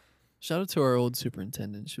yeah, Shout out to our old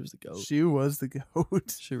superintendent. She was the goat. she was the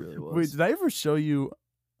goat. She really was. Wait, did I ever show you?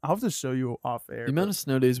 I'll have to show you off air. the amount but of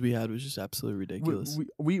snow days we had was just absolutely ridiculous.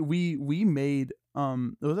 we made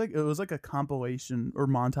it was like a compilation or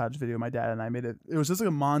montage video. My dad and I made it. It was just like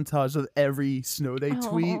a montage of every snow day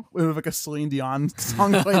tweet Oh. with like a Celine Dion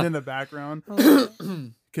song playing in the background Oh.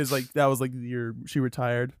 because like that was like the year she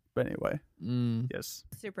retired. But anyway, yes.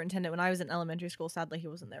 Superintendent, when I was in elementary school, sadly he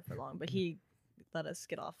wasn't there for long, but he let us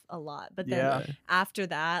get off a lot. But then Yeah. after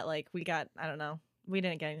that, like we got, I don't know, we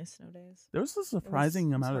didn't get any snow days. There was a It was- surprising it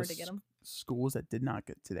was amount hard of to get 'em. schools that did not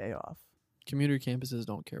get today off. Commuter campuses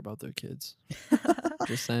don't care about their kids.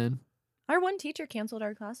 Just saying. Our one teacher canceled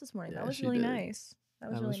our class this morning. Yeah, That was she really did. nice. That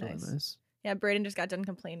was That really was nice. Yeah, Brayden just got done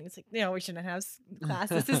complaining. He's like, we shouldn't have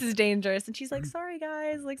classes. This is dangerous. And she's like, sorry,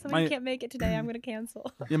 guys. Like, somebody My- can't make it today. I'm going to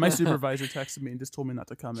cancel. Yeah, my supervisor texted me and just told me not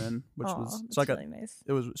to come in, which Aw, was that's so I got. really nice.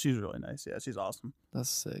 She's really nice. Yeah, she's awesome. That's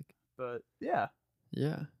sick. But yeah,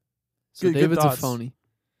 Yeah. So Good David's a thoughts. phony.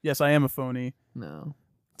 yes, I am a phony. No,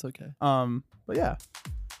 it's okay. But yeah.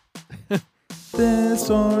 This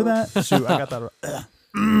or that. Shoot, I got that.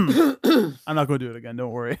 I'm not going to do it again.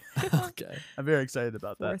 Don't worry. Okay. I'm very excited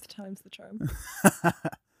about that. Fourth time's the charm.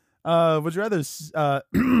 Would you rather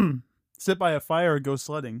sit by a fire or go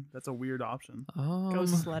sledding? That's a weird option. Go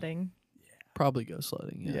sledding. Probably go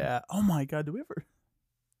sledding. Yeah. Yeah. Oh my God. Do we ever?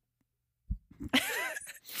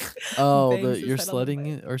 Oh, Bangs his your head on the sledding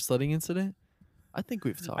mic. or sledding incident? I think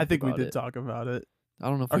we've talked. I think we about did it. talk about it. I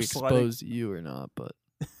don't know if Our we sledding. exposed you or not, but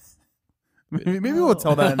Maybe we'll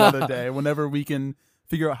tell that another day whenever we can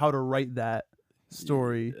figure out how to write that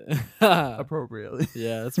story yeah, appropriately.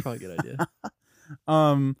 that's probably a good idea.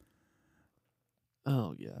 Um,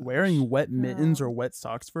 Oh yeah. wearing wet mittens Oh. or wet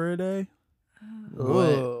socks for a day.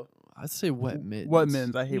 Wet. I'd say wet mittens. Wet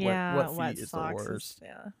mittens. I hate Yeah, wet feet. wet Is the socks is- worst.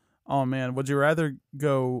 yeah. Oh man, would you rather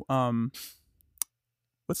go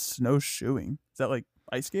what's snowshoeing? Is that like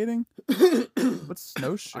ice skating? What's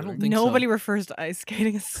snowshoeing? I don't think Nobody so. refers to ice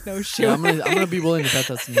skating as snowshoeing. Yeah, I'm gonna be willing to bet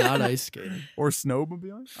that's not ice skating. Or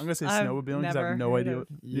snowmobiling? I'm gonna say I've snowmobiling because I never have no heard idea. of-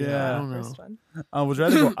 Yeah, I don't know. First one. Would you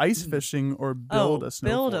rather go ice fishing or build a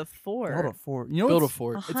snow build fort? a fort. Build a fort. You know Build a what's-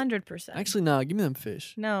 fort. 100%. Actually, nah. Give me them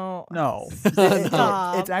fish. no. No. Stop. It's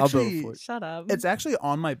I'll build a actually fort. Shut up. it's actually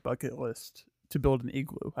on my bucket list to build an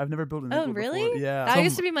igloo. I've never built an Oh, igloo really? before. Yeah. That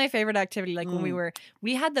used to be my favorite activity. Like when Mm.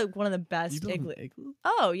 we had one of the You best built igloo. an igloo?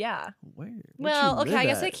 Oh yeah. Where? Where'd Well, you okay, live I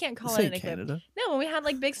guess at? I can't call This it ain't an igloo. Canada. No, when we had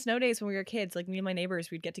like big snow days when we were kids, like me and my neighbors,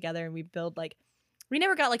 we'd get together and we'd build like, we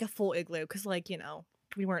never got like a full igloo because like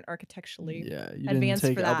we weren't architecturally. Yeah, you advanced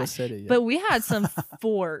didn't take for that. Albacete yet. But we had some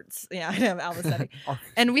forts. Yeah, I have Albacete.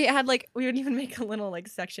 And we had like we would even make a little like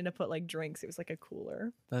section to put like drinks. It was like a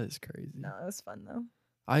cooler. that is crazy. No, it was fun though.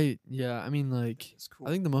 I mean like It's cool.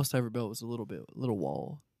 I think the most I ever built was a little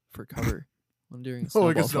wall for cover. When during a Oh,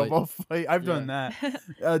 like a snowball snowball fight. I've done Yeah.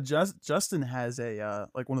 that. Justin has a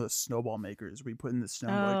like one of the snowball makers where you put in the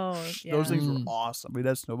snow. Those things were Mm. awesome. We'd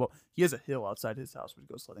have snowball. He has a hill outside his house where he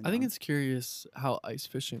goes sledding. I think down. it's curious how ice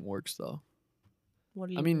fishing works, though. What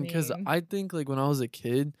do you I mean, because I think like when I was a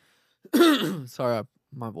kid, sorry,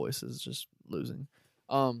 my voice is just losing.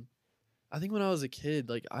 I think when I was a kid,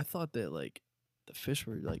 like I thought that like the fish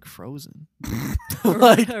were like frozen,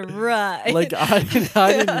 like right. like I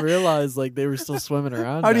didn't realize like they were still swimming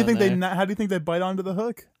around. How do you down think there. How do you think they bite onto the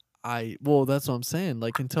hook? Well, that's what I'm saying.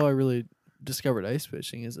 Like until I really discovered ice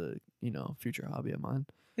fishing as a future hobby of mine.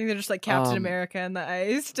 I think they're just like Captain America in the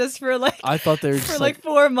ice, just for like I thought they were for just like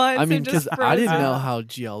 4 months. I mean, because because I didn't know how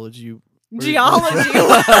geology. Geology.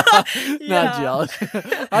 Not Yeah. geology.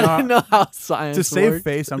 I didn't know how science. To save worked.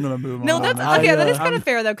 face, I'm gonna move No, on. that's I, okay. That is uh, kind of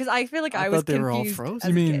fair though, because I feel like I I was thought they were all confused frozen.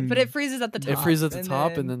 as You a kid, mean- but it freezes at the top. It freezes at the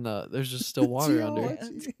top, and then there's just still water under. I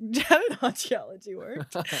don't know how geology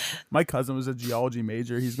works. My cousin was a geology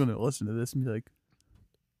major. He's gonna listen to this and be like,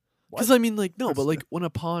 Because I mean, like no, That's but like when a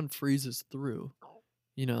pond freezes through,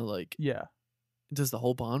 like "Yeah, does the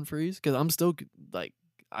whole pond freeze? Because I'm still like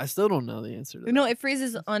I still don't know the answer to that. No, it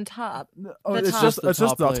freezes on top. oh, The it's top- just The it's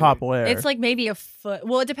just top the top layer. It's like maybe a foot.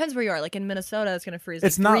 Well, it depends where you are. Like in Minnesota, it's gonna freeze.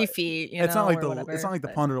 It's Like not- 3 feet. it's not like or the whatever, it's not like the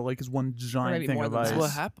but- pond or the lake is one giant maybe thing more of than ice. that. So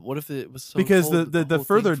what happened? What if it was so Because cold that the whole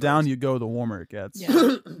further thing down froze? you go, the warmer it gets.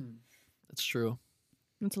 Yeah, That's true.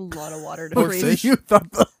 it's a lot of water to Poor freeze. fish. You thought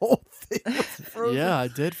the whole thing was frozen. Yeah, I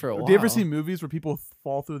did for a while. Do you ever see movies where people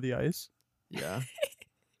fall through the ice? Yeah.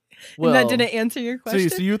 And that didn't answer your question.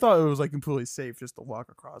 So you thought it was like completely safe just to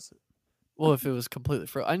walk across it. Well, if it was completely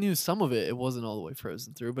frozen, I knew some of it wasn't all the way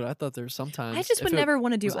frozen through, but I thought there were sometimes. I just would if it never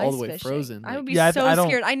want to do was ice all the way fishing. frozen, I like- would be Yeah, I so don't-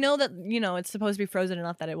 scared. I know that it's supposed to be frozen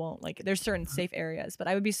enough that it won't. Like there's certain safe areas, but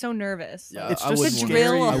I would be so nervous. Yeah, Like, It's I just wouldn't to wanna- scary.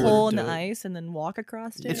 drill I a wouldn't hole in do the it. ice and then walk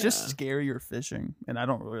across it. It's just Yeah. scarier fishing, and I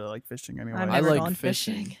don't really like fishing anyway. I've I never like gone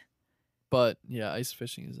fishing. fishing. But yeah, ice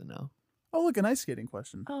fishing is a no. Oh, look, an ice skating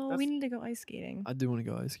question. Oh, That's- we need to go ice skating. I do want to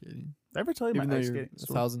go ice skating, Did I ever tell you even my though ice you're skating a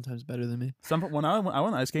story? 1,000 times better than me. When I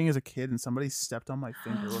went ice skating as a kid, and somebody stepped on my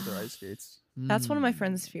finger with their ice skates. That's one of my Mm.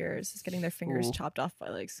 friends' fears is getting their fingers Ooh. chopped off by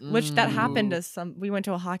which that happened Ooh. to some. We went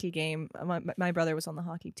to a hockey game. My brother was on the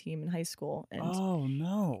hockey team in high school, and Oh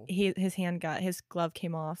no! his glove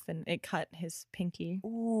came off and it cut his pinky.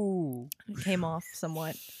 Ooh. It came off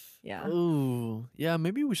somewhat. Yeah. Ooh, yeah.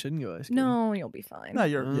 Maybe we shouldn't go ice skating. No, you'll be fine. No,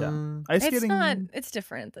 you're ice it's skating. not. It's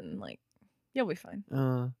different than you'll be fine.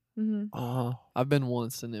 Uh, I've been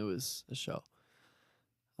once and it was a show.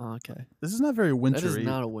 Okay, This is not very that wintry. is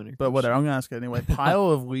not a winter. But whatever. I'm question. gonna ask it anyway. Pile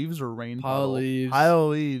of leaves or rain Pile of puddle? leaves. Pile of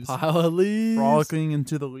leaves. Pile of leaves. Frolicking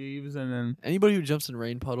into the leaves and then. Anybody who jumps in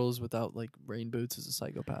rain puddles without like rain boots is a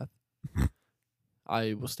psychopath.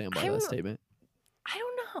 I will stand by I'm- that statement. I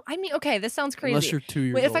don't know. I mean, okay, this sounds crazy. Unless you're 2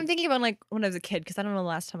 years Wait, if old. I'm thinking about when I was a kid, because I don't know the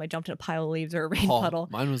last time I jumped in a pile of leaves or a rain Oh, puddle.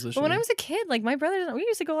 mine was this But when year. I was a kid, my brother, we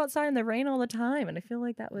used to go outside in the rain all the time, and I feel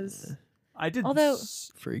like that was. I did. Although-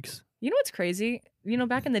 Freaks. You know what's crazy?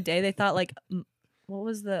 Back in the day, they thought what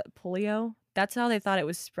was the polio? That's how they thought it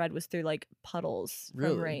was spread, was through puddles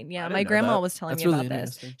Really? from rain. I Yeah, didn't my know grandma that. was telling That's me really about this.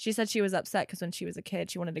 interesting. She said she was upset because when she was a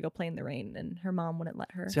kid, she wanted to go play in the rain, and her mom wouldn't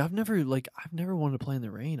let her. See, I've never wanted to play in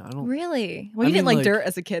the rain. I don't. Really? Well, I you didn't mean, like dirt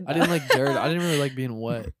as a kid. I didn't like dirt. I didn't really like being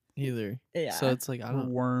wet either. Yeah. So it's like I don't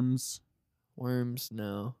Worms. worms.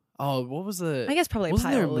 No. Oh, what was the? I guess probably a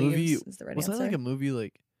wasn't there pile a of movie? leaves is the right Was answer. that like a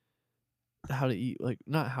movie how to eat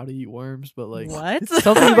not how to eat worms, but What?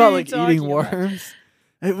 something What about are you eating talking about? worms.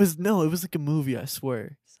 It was like a movie. I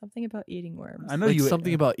swear. Something about eating worms. I know Like you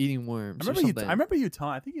something about eating worms. I or remember you. something. I remember you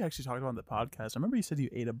telling. I think you actually talked about it on the podcast. I remember you said you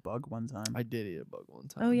ate a bug one time. I did eat a bug one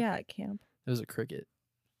time. Oh yeah, at camp. It was a cricket.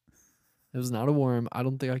 It was not a worm. I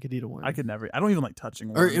don't think I could eat a worm. I could never. I don't even like touching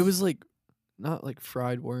Or worms. it was not like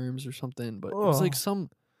fried worms or something, but it was like Ugh. some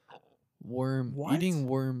worm What? eating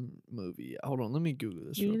worm movie. Hold on, let me Google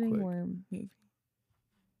this real Eating quick. worm movie.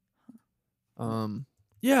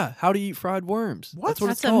 Yeah, How to Eat Fried Worms. What? That's what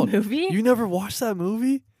That's it's called. a movie. You never watched that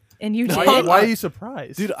movie? And you No, did. Why are you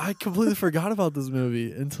surprised, Dude, I completely forgot about this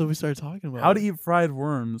movie until we started talking about How it. to eat fried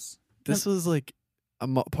worms? This was like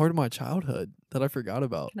part of my childhood that I forgot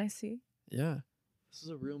about. Can I see? Yeah. This is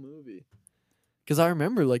a real movie. Because I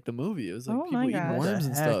remember the movie. It was Oh people my eating gosh. worms What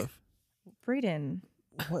and the heck? stuff. Brayden,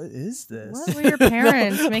 What is this? what were your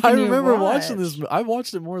parents making I you remember watch? watching this. I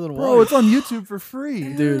watched it more than Bro, once. it's on YouTube for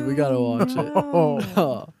free. Dude, we gotta watch it.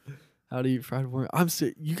 No. How to Eat Fried Worm. I'm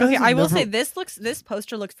serious. You guys Okay, have I will never- say this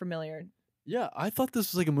poster looks familiar. Yeah, I thought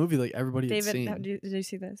this was like a movie everybody had David, seen. did you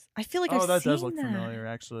see this? I feel like Oh, I've that seen does look that. familiar,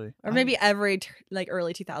 actually. Or maybe every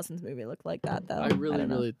early 2000s movie looked like that though. I really, don't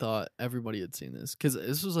know. really thought everybody had seen this because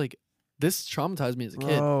this was this traumatized me as a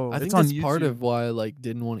kid. Bro, I think it's on that's part YouTube. of why I like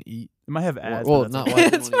didn't want to eat. It might have ads. Well, but not that's why I okay.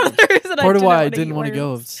 didn't It's wanna one of the reasons Part of why I wanna didn't eat want to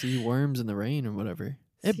go worms. see worms in the rain or whatever.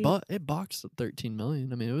 It See? it boxed at 13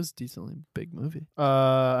 million. I mean, it was a decently big movie.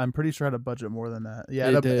 I'm pretty sure it had a budget more than that. Yeah, It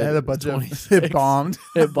it had did. a budget. 26. It bombed.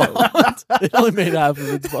 It bombed. It only made half of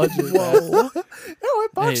its budget. Whoa. No,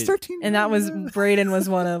 it boxed Hey. 13. And that was million. Brayden was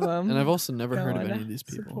one of them. And I've also never heard of Going any of these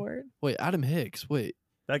people. support. Wait, Adam Hicks. Wait.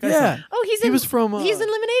 That guy. Yeah. Oh, he's He in. was from. He's in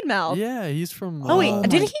Lemonade Mouth. Yeah, he's from. Oh wait, Oh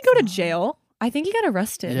didn't my he go to God. jail? I think he got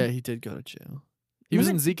arrested. Yeah, he did go to jail. He was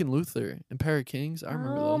in Zeke and Luther and Pair of Kings. I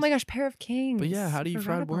remember Oh those. my gosh, Pair of Kings. But yeah, how do you Forgot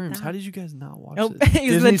fried about worms? that. How did you guys not watch Nope, it?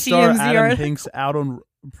 he's the Disney star TMZ Adam article. Hanks out on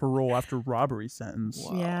parole after robbery sentence.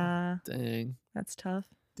 Wow. Yeah, Dang. that's tough.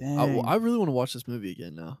 Dang. I really want to watch this movie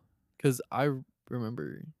again now because I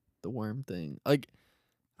remember the worm thing. Like,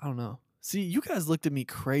 I don't know. See, you guys looked at me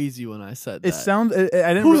crazy when I said that. it sounds. I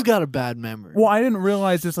didn't. Who's got a bad memory? Well, I didn't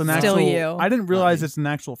realize it's an Still actual. you. I didn't realize me. it's an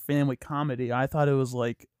actual family comedy. I thought it was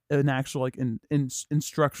like an actual like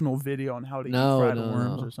instructional video on how to No, eat fried no,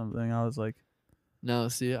 worms no. or something. I was like, No,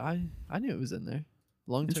 see, I knew it was in there.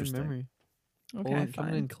 Long term Interesting. memory. Okay,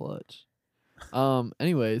 Coming in fine. clutch.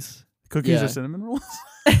 Anyways. cookies Yeah. or cinnamon rolls.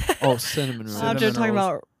 Oh, cinnamon rolls. After Cinnamon talking rolls.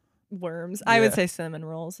 about worms, I would Yeah. say cinnamon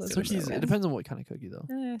rolls. Those are so Cookies. It good. depends on what kind of cookie though.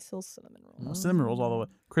 Still cinnamon rolls. Oh, cinnamon rolls all the way.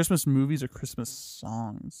 Christmas movies or Christmas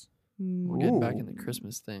songs. We're getting back in the Ooh.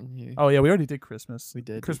 Christmas thing here. Oh yeah, we already did Christmas. We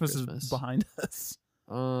did do Christmas, Christmas. is behind us.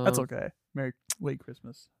 Um, That's okay. Merry late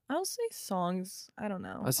Christmas. I'll say songs. I don't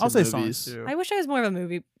know. I I'll say songs movies. too. I wish I was more of a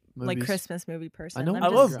movie like Movies. Christmas movie person. I know- I'm I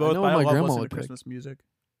just- love I both. know but what I my love grandma listening would to pick. Christmas music.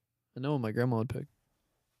 I know what my grandma would pick.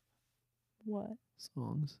 what.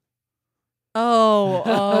 Songs. Oh,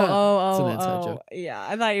 It's an inside joke. Yeah,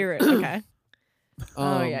 I thought you were okay.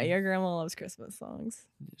 Oh yeah, Um, your grandma loves Christmas songs.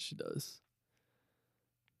 yeah, she does.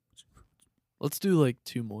 Let's do like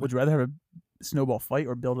two more. Would you rather have a snowball fight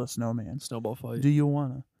or build a snowman? Snowball fight. Do you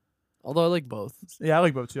wanna? Although I like both. Yeah, I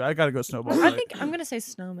like both too. I gotta go snowball I fight. think I'm gonna say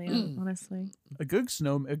snowman. Honestly, A good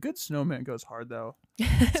snowman goes hard though.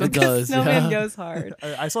 It does, Snowman yeah. goes hard.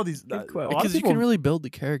 I saw these. Good quote. a lot of Because you people- can really build the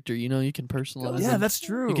character. You know, you can personalize. Yeah, them. that's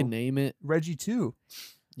true. You can name it. Reggie too.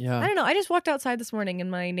 Yeah. I don't know. I just walked outside this morning and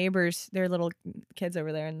my neighbors, their little kids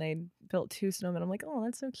over there, and they built 2 snowmen. I'm like, oh,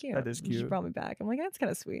 that's so cute. That is And She cute. brought me back. I'm like, that's kind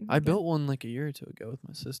of sweet. I built one like a year or two ago with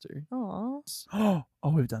my sister. Oh, Oh,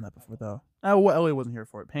 we've done that before though. Oh, well, Ellie wasn't here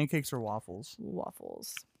for it. Pancakes or waffles?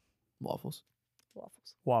 waffles. Waffles.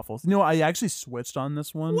 Waffles. Waffles. You know, I actually switched on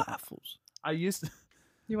this one. Waffles. I used.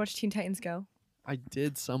 You watch Teen Titans Go? I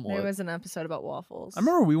did somewhat. There was an episode about waffles. I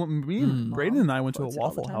remember we went. Me and Mm. Brayden and I went to a Quotes it all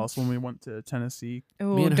the Waffle time. House when we went to Tennessee.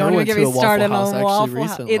 Ooh, Me and her don't even went get to me a Waffle started House on actually Waffle House.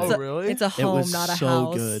 recently. It's Oh, a, really? It's a It home, was not a so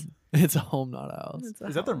house. good. It's a home, not a house. It's a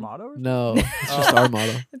Is that their home. motto? or No, it's just our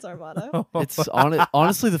motto. It's our motto. It's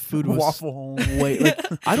honestly the food was Waffle Home. Wait, like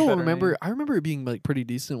I don't Better remember. name. I remember it being like pretty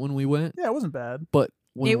decent when we went, Yeah, it wasn't bad. but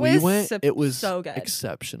when It we was went, it was so good.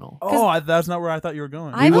 exceptional. Oh, that's not where I thought you were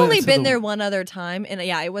going. I've went only to been the- there one other time, and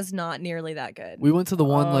yeah, it was not nearly that good. We went to the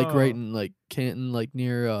one like right Oh. in like Canton, like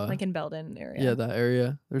near Like in Belden area. yeah, that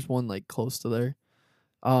area. There's one like close to there,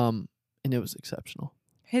 and it was exceptional.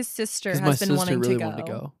 His sister Because has my been sister wanting really to go, wanted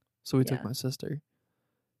to go, so we took Yeah. my sister.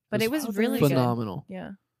 but it was Oh, really good. phenomenal.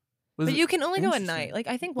 Yeah, Was but it- you can only go at interesting. night. Like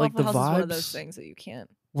I think Like, Waffle the House is one of those vibes- things that you can't.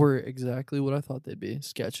 Were exactly what I thought they'd be.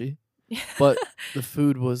 Sketchy, but the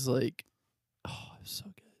food was like, oh, it was so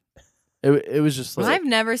good. It was just like I've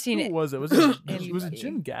never seen Who it. was it? Was it Anybody.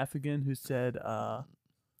 Jim Gaffigan who said a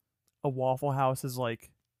Waffle House is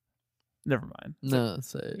like? Never mind. no,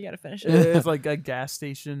 say it. You gotta finish it. It's like a gas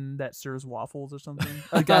station that serves waffles or something.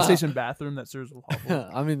 A gas station bathroom that serves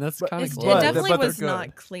waffles. I mean, that's But kind of It close. but- definitely but they're was not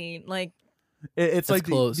good. clean. Like, It's like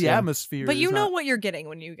close, the yeah. atmosphere. but you is know not- what you're getting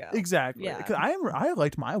when you go. exactly. Yeah. 'Cause I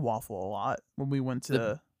liked my waffle a lot when we went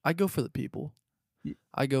to. I go for the people. Ye-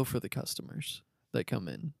 I go for the customers that come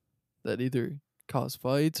in that either cause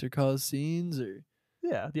fights or cause scenes or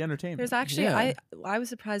Yeah, the entertainment. There's actually Yeah. I was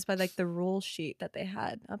surprised by like the rule sheet that they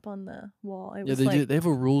had up on the wall. It yeah, was they like, do. They have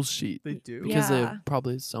a rules sheet They do. because they Yeah. have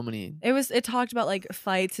probably so many. It talked about like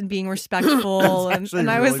fights and being respectful and actually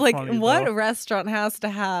I was really like, funny, what though. restaurant has to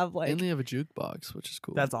have like and they have a jukebox, which is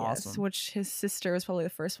cool. That's yes, awesome. which his sister was probably the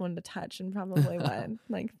first one to touch and probably what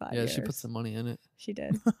like 5 yeah, years. she put some money in it. She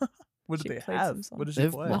did. What she did they played have? some songs. What did They she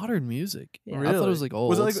have play? modern music. Yeah. I thought it was Really? like old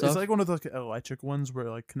Was it like stuff. it's like one of those electric ones where it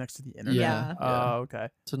like connects to the internet? Yeah. Oh, okay.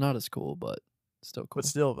 So not as cool, but still cool. But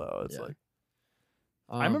still though, it's Yeah. like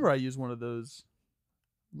I remember I used one of those.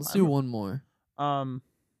 Let's I do remember- one more.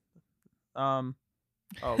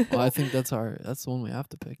 Oh, Well, I think that's the one we have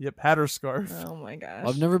to pick. yep, hat or scarf. Oh my gosh.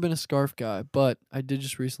 I've never been a scarf guy, but I did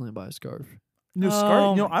just recently buy a scarf. No Oh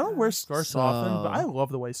scarf. my I don't wear gosh. scarves often, but So- I love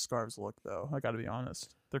the way scarves look, though. I got to be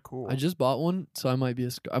honest. They're cool. I just bought one, so I might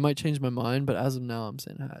I might change my mind, but as of now, I'm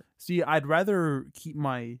saying hat. See, I'd rather keep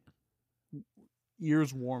my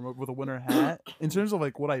ears warm with a winter hat. In terms of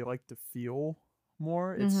like what I like to feel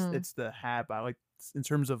more, it's the hat. But I like in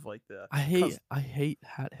terms of like the I hate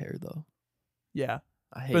hat hair though. yeah.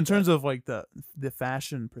 I hate. But in terms of like the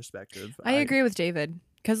fashion perspective, I agree with David.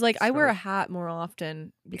 Because, like, I wear a Scarf. hat more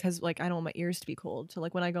often because, like, I don't want my ears to be cold. So,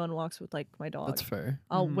 like, when I go on walks with, like, my dog, that's fair.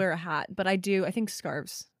 I'll Mhm. wear a hat. But I think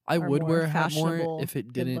scarves I are would more wear a hat more fashionable, if it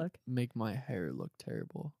good didn't look. make my hair look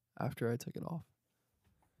terrible after I took it off.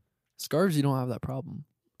 Scarves, you don't have that problem.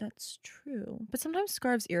 That's true. But sometimes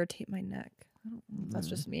scarves irritate my neck. I don't know if that's Mm.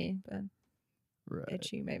 just me, but Right.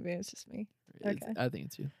 itchy, maybe. It's just me. It's- Okay. I think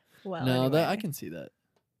it's you. Well, No, that I anyway, can see that.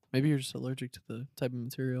 Maybe you're just allergic to the type of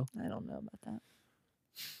material. I don't know about that.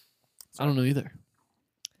 I don't know either.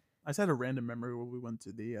 I just had a random memory where we went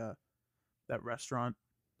to the that restaurant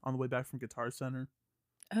on the way back from Guitar Center.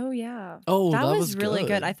 Oh, yeah. Oh, that that was really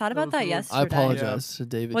good. I thought That about was that really- yesterday. I apologize to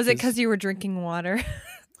David. Was it because you were drinking water?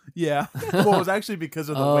 Yeah. Well, it was actually because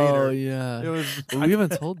of the Oh waiter. yeah. It was Well, we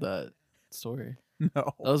haven't told that story. no.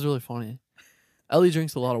 That was really funny. Ellie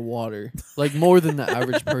drinks a lot of water, like more than the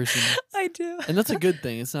average person, I do. and that's a good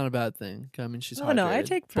thing. It's not a bad thing. I mean, she's Oh, no, I hydrated,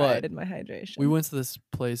 take pride but in my hydration. we went to this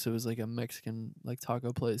place. It was like a Mexican like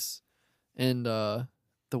taco place, and the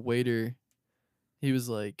waiter, he was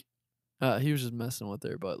like, he was just messing with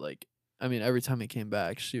her. But like, I mean, every time he came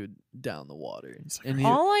back, she would down the water. He's like, And he,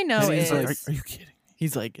 All I know he's is, like, are you kidding?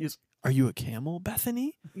 he's like, He's- "Are you a camel,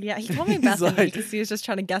 Bethany?" yeah, he called me he's Bethany like- because he was just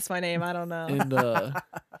trying to guess my name. I don't know. And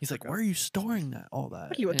he's like, "Where are you storing all that?"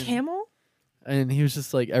 What are you, a And- camel? And he was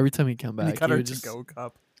just like, every time he'd come And he back, cut he her would to just. go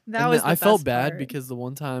cup. That and was. then The I felt best bad part. because the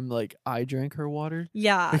one time like I drank her water.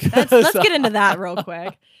 Yeah, Because, let's get into that real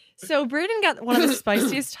quick. So Brayden got one of the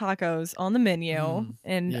spiciest tacos on the menu, Mm,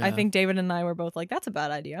 and I yeah. think David and I were both like, "That's a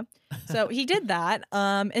bad idea." So he did that,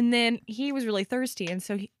 and then he was really thirsty, and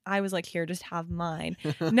so I was like, "Here, just have mine,"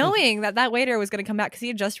 knowing that waiter was going to come back because he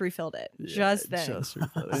had just refilled it, Yeah, just then. just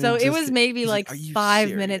refilled it. So And it just- was maybe he's like "Are you 5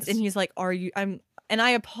 minutes, and serious?" he's like, "Are you?" And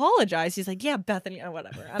I apologized. He's like, "Yeah, Bethany," or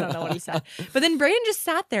whatever. I don't know what he said, but then Brayden just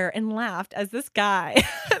sat there and laughed as this guy,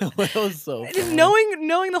 It was so funny.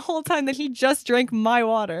 knowing the whole time that he just drank my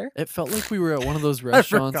water. It felt like we were at one of those I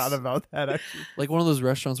restaurants, forgot about that actually. like one of those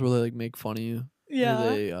restaurants where they like make fun of you. Yeah. Where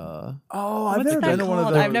they Oh, I've I've never never that been to one of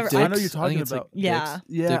called? those. I've never- I know Dick's? you're talking think it's, like, about. Yeah. Dick's-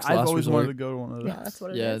 Yeah, Dick's I've Last always wanted to Resort. go to one of those. Yeah, that's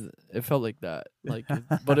what it Yeah, is. it felt like that. Like,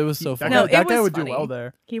 but it was so that funny. No, guy, that it guy was would funny. do well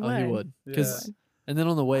there. He Oh, would. he would. Yeah. 'Cause- and then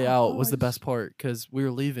on the way out was I the best part because we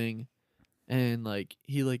were leaving, and like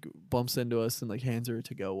he like bumps into us and like hands her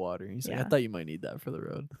to go water. And he's like, "I Yeah. thought you might need that for the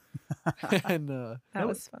road." And That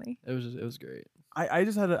was funny. it was great. I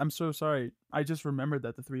just had. I'm so sorry. I just remembered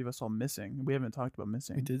that the three of us saw Missing. We haven't talked about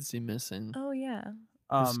Missing. We did see Missing. Oh yeah.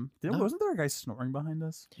 No. no. Wasn't there a guy snoring behind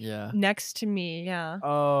us? Yeah, Next to me, yeah. it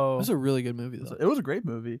Oh, was a really good movie though. it was a great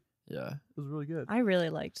movie. Yeah, It was really good. I really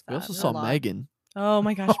liked that. we also a saw lot. Megan. Oh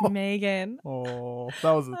my gosh, Megan. Oh,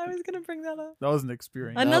 that was I was gonna bring that up. that was an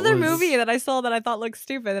experience. Another was- movie that I saw that I thought looked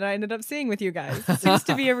stupid that I ended up seeing with you guys. It seems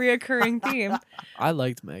to be a reoccurring theme. I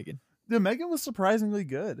liked Megan. Dude, Megan was surprisingly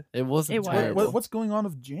good. It wasn't It was. terrible. What's going on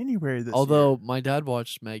with January this Although my dad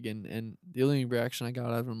watched Megan, and the only reaction I got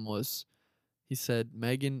out of him was, he said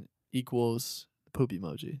Megan equals the poop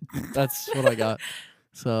emoji. That's what I got.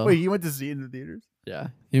 So year? Wait, you went to see it in the theaters? yeah,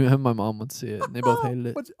 him and my mom went to see it, and they both hated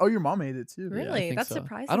it. Oh, your mom hated it too. Really? Yeah, I think That so.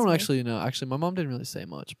 surprises I don't me. actually know. Actually, my mom didn't really say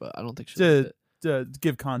much, but I don't think she To- liked it. To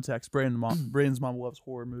give context, Brandon's mom loves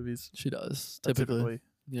horror movies. She does Typically. typically.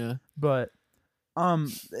 Yeah. But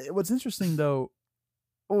what's interesting though,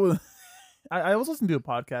 I was listening to a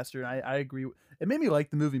podcaster and I agree. It made me like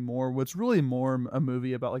the movie more. What's really more a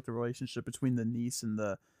movie about like the relationship between the niece and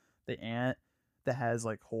the aunt that has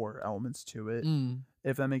like horror elements to it,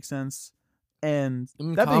 if that makes sense. And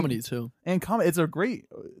And that being- comedy too. and comedy. It's a great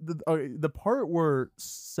the part where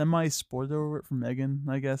semi spoiler alert for Megan.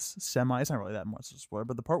 I guess semi. It's not really that much of a spoiler,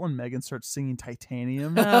 but the part when Megan starts singing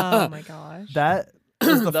Titanium. Oh my gosh. That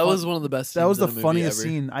was the That was one of the best. that was scenes the in a movie funniest ever.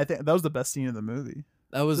 scene. I think that was the best scene of the movie.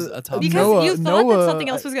 That was a top. Because Noah- you thought Noah- that something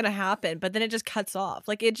else was gonna happen, but then it just cuts off.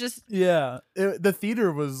 Like it just Yeah, the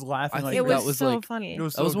theater was laughing. I Like think it that was was, so like- funny. it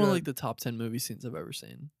was that so was one of good. like the top 10 movie scenes I've ever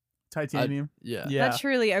seen. Titanium. Yeah. Yeah, That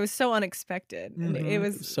truly, I was so unexpected, and it Mhm.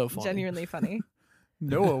 was So funny. genuinely funny.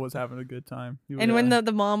 Noah was having a good time. He was- And when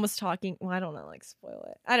the mom was talking, well, I don't know, like spoil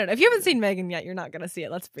it. I don't know. If you haven't seen Megan yet, you're not gonna see it.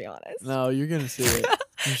 Let's be honest. No, you're gonna see it.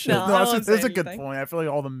 You should. No, I no, won't that's say a good anything. point. I feel like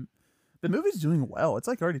all the movie's doing well. It's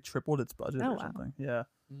like already tripled its budget Oh, or wow. something. Yeah.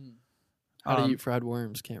 How to Um, eat fried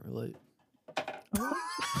worms? Can't relate.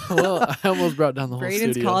 Well, I almost brought down the whole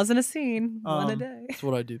Brayden's studio. causing a scene one a day. That's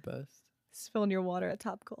what I do best. Spilling your water at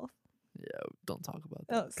Topgolf. Yeah, don't talk about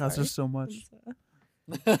Oh, that. That's sorry. just so much.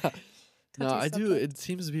 No, Touchy I do. subject. It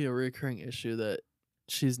seems to be a recurring issue that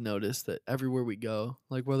she's noticed that everywhere we go,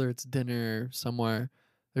 like whether it's dinner or somewhere,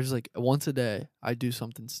 there's like once a day I do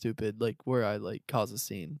something stupid, like where I like cause a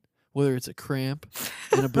scene. Whether it's a cramp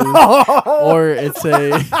in a booth or it's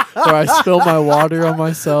a where I spill my water on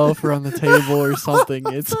myself or on the table or something.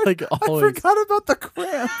 It's like I always forgot about the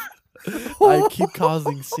cramp. I keep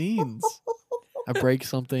causing scenes. I break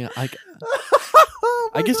something. Oh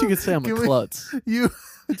I my guess you God. could say I'm a Can we- klutz. You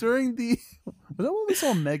during the was that when we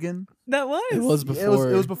saw Megan? That was. It was before.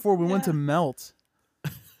 It was before we went to Yeah. Melt.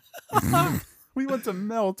 We went to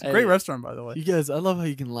Melt. Hey. Great restaurant, by the way. You guys, I love how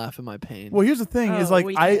you can laugh at my pain. Well, here's the thing: is Oh, like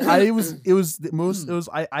we I can. was it was the most it was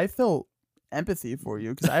I felt empathy for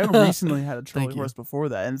you because I recently had a Charlie Thank you. horse before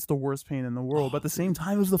that, and it's the worst pain in the world. But at the same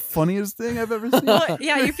time, it was the funniest thing I've ever seen. Well,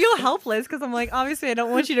 yeah, you feel helpless because I'm like, obviously, I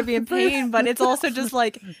don't want you to be in pain, but it's also just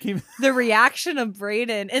like Keep- the reaction of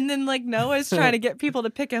Brayden, and then like Noah's trying to get people to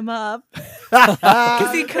pick him up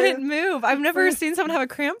because he couldn't move. I've never seen someone have a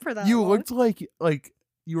cramp for that. You long. looked like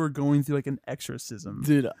you were going through like an exorcism.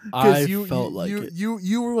 Dude, I you felt like you, it.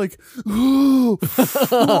 you were like, ooh,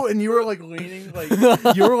 ooh, and you were like leaning, like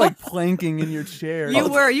you were like planking in your chair. You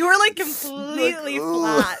were like completely Like, ooh.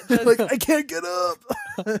 flat. Just- Like I can't get up.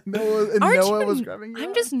 Noah Aren't Noah you- was grabbing. Your I'm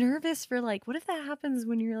arm. just nervous for like, what if that happens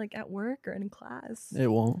when you're like at work or in class? It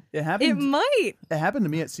won't. It It happened. might. It happened to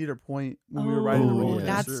me at Cedar Point when we were riding the Oh, roller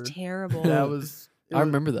yeah. coaster. That's terrible. That was. it I was-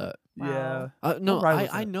 remember that. Yeah. Wow. No, What ride was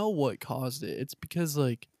I that? know what caused it. It's because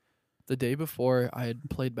like the day before I had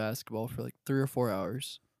played basketball for like 3 or 4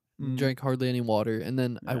 hours, Mm. drank hardly any water, and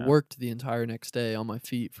then I Yeah. worked the entire next day on my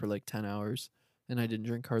feet for like 10 hours, and I didn't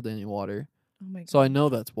drink hardly any water. Oh my god. So I know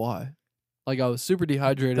that's why. Like I was super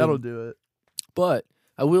dehydrated. That'll do it. But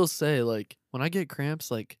I will say, like when I get cramps,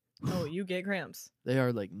 like Oh, you get cramps. they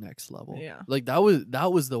are like next level. Yeah. Like that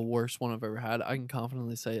was the worst one I've ever had. I can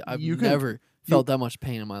confidently say I've You can- never felt that much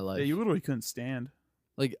pain in my life. Yeah, you literally couldn't stand.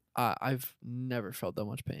 Like I've never felt that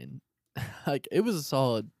much pain. Like it was a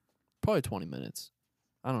solid, probably 20 minutes.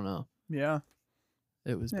 I don't know. Yeah.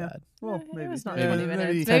 It was Yeah. bad. Well, It maybe was not maybe- 20 maybe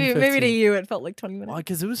minutes. 10, Maybe to 15. you it felt like 20 minutes. Why?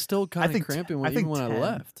 Because it was still kind of think cramping I when, think even when 10. I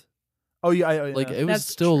left. Oh yeah. Like yeah. it was That's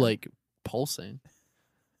still true. like pulsing.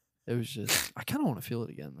 It was just I kind of want to feel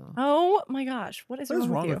it again though. Oh my gosh, what is What is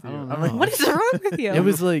wrong wrong with with you? you? I don't I'm like, know. What is wrong with you? It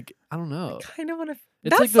was like I don't know. I kind of want to.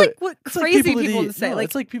 It's That's like what It's like crazy that people eat- to say. no, Like,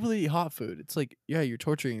 it's like people that eat hot food. It's like yeah, you're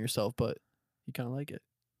torturing yourself, but you kind of like it.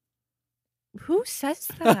 who says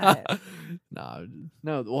that? No.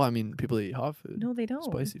 Well, I mean, people that eat hot food, No, they don't.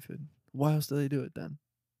 spicy food. Why else do they do it then?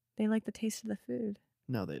 They like the taste of the food.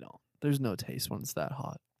 No, they don't. There's no taste when it's that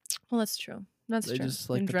hot. Well, that's true. That's They true. just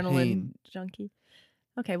like the Adrenaline pain. junkie.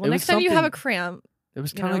 Okay, well, It was next time you have a something- cramp, It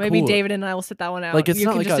was you kind know, of maybe cool. David and I will sit that one out. Like, it's you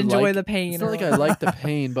not can like just I enjoy like- the pain. It's not or like I whatever. like the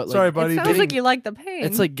pain, but like Sorry, It buddy. sounds like you like the pain.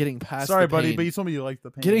 it's like getting past. Sorry, the buddy, pain. but you told me you liked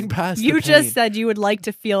the pain. Getting past. You the just pain. said you would like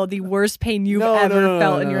to feel the worst pain you've No, ever no,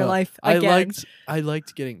 felt in your no. life I again.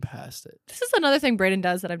 liked getting past it. This is another thing Brayden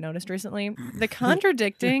does that I've noticed recently. The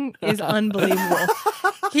contradicting is unbelievable.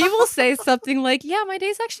 He will say something like, "Yeah, my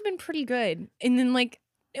day's actually been pretty good," and then like,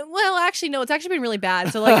 "Well, actually, no, it's actually been really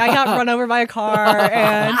bad." So like, I got run over by a car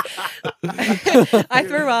and I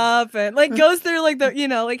threw up, and like goes through like the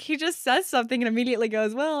like he just says something and immediately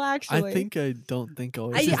goes, "Well, actually." I don't think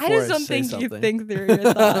always. I before just don't say think you something. think through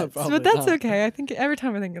your thoughts, Probably but that's not. okay. I think every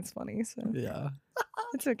time I think it's funny, so Yeah,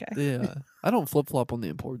 it's okay. yeah. I don't flip flop on the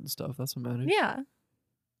important stuff. That's what matters. Yeah,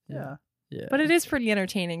 Yeah. yeah. but it is pretty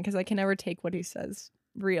entertaining because I can never take what he says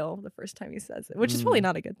real the first time he says it, which is probably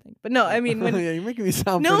not a good thing. But no, I mean when yeah, you're making me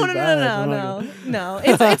sound no, pretty bad. no.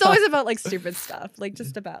 It's always about like stupid stuff, like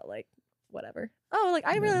just about like whatever. Oh, like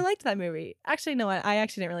I really Yeah. liked that movie. Actually, no, I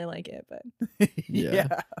actually didn't really like it, but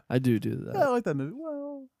Yeah. I do that. Yeah, I like that movie.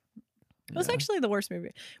 Well, it was Yeah. actually the worst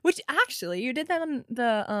movie. Which actually, you did that on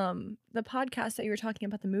the podcast that you were talking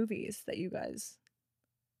about the movies that you guys.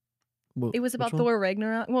 Well, It was about which one? Thor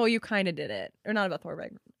Ragnarok. Well, you kind of did it, or not about Thor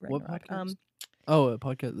What Ragnarok. podcast? Oh, a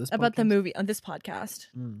podcast. This About the podcast? movie on this podcast.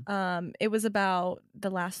 Mm. It was about the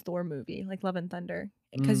last Thor movie, like Love and Thunder,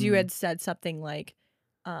 because you Mm. had said something like,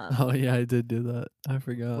 Oh yeah, I did do that. I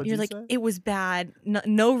forgot. What'd you're you like, say? it was bad,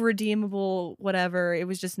 no redeemable, whatever. It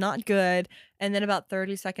was just not good. And then about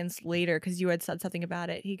 30 seconds later, because you had said something about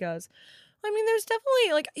it, he goes, I mean, there's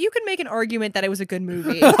definitely like you could make an argument that it was a good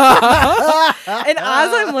movie. And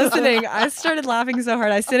as I'm listening, I started laughing so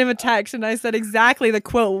hard. I sent him a text and I said exactly the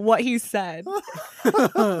quote, what he said.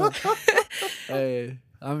 Hey,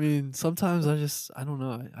 I mean, sometimes I don't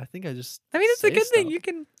know. I think I just. I mean, it's a say good thing stuff. you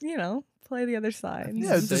can, play the other side.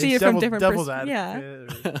 Yeah, and it's see it from different devil's perspectives.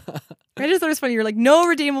 Yeah. advocate. I just thought it was funny. You're like, no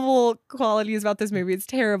redeemable qualities about this movie. It's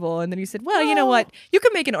terrible. And then you said, well, you know what? You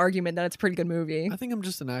can make an argument that it's a pretty good movie. I think I'm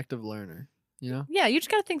just an active learner. You know. Yeah, you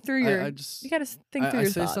just gotta think through your. I just. You gotta think through I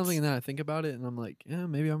your say thoughts. something and then I think about it and I'm like, yeah,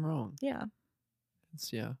 maybe I'm wrong. Yeah.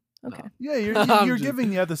 It's yeah. Okay. No. Yeah, you're I'm you're just-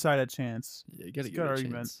 giving the other side a chance. Yeah, you gotta It's give a it good a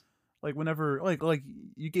argument. chance. Like whenever, like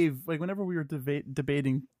you gave, like whenever we were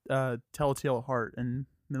debating Telltale Heart in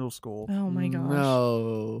middle school. Oh my gosh.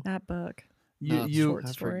 No. That book. No, short I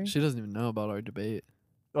forget- story. She doesn't even know about our debate.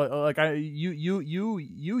 You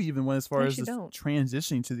even went as far I as actually just don't.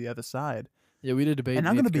 transitioning to the other side. Yeah, we did debate. And in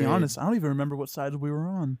I'm gonna 8th be grade. honest, I don't even remember what sides we were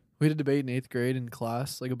on. We did debate in 8th grade in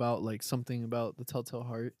class, like about like something about the Telltale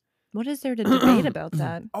Heart. What is there to debate about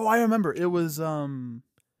that? Oh, I remember. It was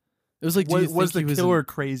It was like, do you was think the he was killer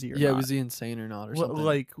crazy or yeah, not? was he insane or not or Well, something?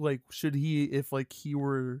 like should he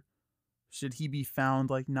should he be found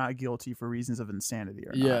like not guilty for reasons of insanity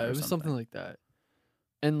or not? yeah, or it was something like that.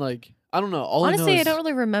 And like I don't know. All Honestly, I know I is, don't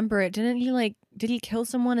really remember it. Didn't he did he kill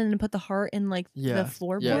someone and then put the heart in like Yeah, the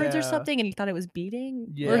floorboards yeah. or something and he thought it was beating?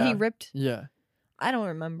 Or Yeah. he ripped Yeah. I don't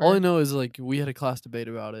remember. All I know is like we had a class debate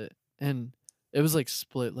about it, and it was like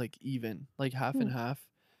split like even, like half and half,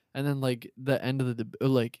 and then like the end of the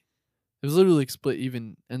like it was literally like split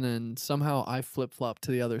even, and then somehow I flip flopped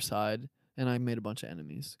to the other side, and I made a bunch of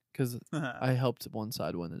enemies because I helped one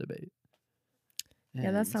side win the debate.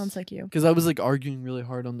 Yeah, that sounds like you. Because I was like arguing really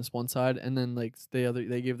hard on this one side, and then like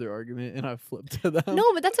they gave their argument, and I flipped to them.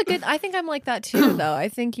 No, but that's a good I think I'm like that too though. I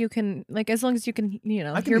think you can like as long as you can,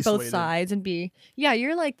 I can hear be both swayed. sides and be yeah,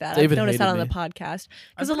 you're like that. David I've noticed that on hated the me. podcast.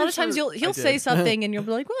 I'm Because a lot pretty of times sure he'll I say did. something and you'll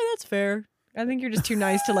be like, well, that's fair. I think you're just too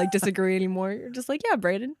nice to like disagree anymore. You're just like, yeah,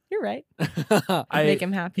 Brayden, you're right. Make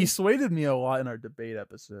him happy. He swayed me a lot in our debate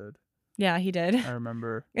episode. Yeah, he did. I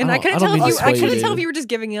remember. And I don't- couldn't I don't tell mean if to I sway couldn't you. tell if you were just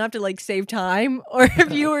giving up to like save time or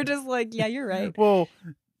if you were just like, yeah, you're right. Well,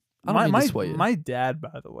 I don't mean to sway my you. my dad,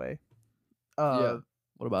 by the way, Yeah.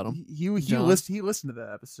 What about him? he John? listened to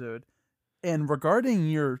that episode, and regarding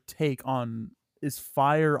your take on is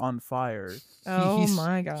fire on fire. Oh he,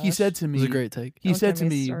 my gosh. He said to It me, was a great take. he Don't said get to me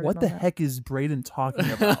me, started "What on the that. heck is Brayden talking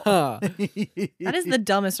about?" That is the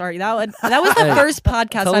dumbest argument. That was the Hey, first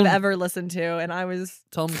podcast tell I've him- ever listened to, and I was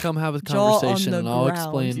Tell him to come have a Jaw on conversation, the and I'll ground.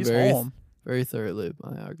 explain He's very home. very thoroughly my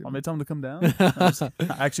Want me argument. to tell him to come down?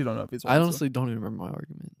 I actually don't know if he's. I honestly don't even remember my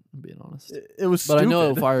argument. I'm being honest. It was. But I know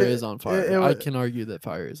stupid. fire is on fire. It I was- can argue that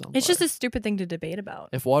fire is on it's fire. just a stupid thing to debate about.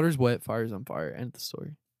 If water's wet, fire's on fire. End the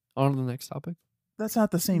story. On to the next topic. That's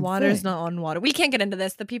not the same. Water's thing. not on water. We can't get into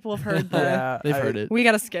this. The people have heard the Yeah, They've heard it. we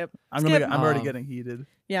gotta skip. I'm Skip. already Um, getting heated.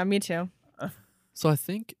 Yeah, me too. So I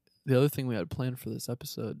think the other thing we had planned for this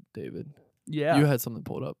episode, David, Yeah. you had something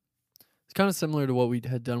pulled up. It's kind of similar to what we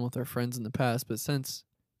had done with our friends in the past, but since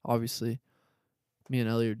obviously me and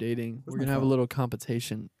Ellie are dating, Where's we're my gonna have a phone? little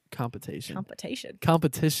competition Competition.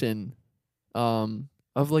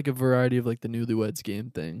 of like a variety of like the Newly-Weds game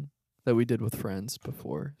thing that we did with friends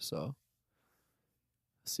before. So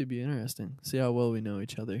this would be interesting. See how well we know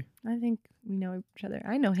each other. I think we know each other.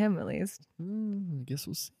 I know him at least. I guess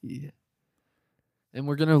we'll see. And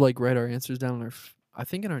we're gonna like write our answers down in our, I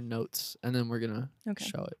think in our notes, and then we're gonna Okay.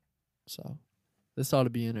 show it. So this ought to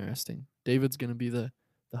be interesting. David's gonna be the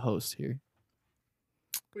host here.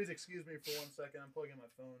 Please excuse me for 1 second. I'm plugging my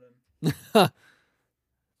phone in.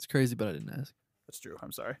 It's crazy, but I didn't ask. That's true.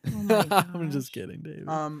 I'm sorry. Oh my I'm gosh. just kidding, David.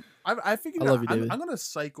 I figured I love you, I'm David. gonna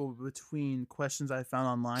cycle between questions I found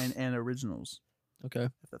online and originals, Okay,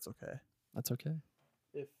 if that's okay. that's okay.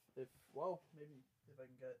 If well, maybe if I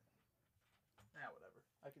can get. Whatever.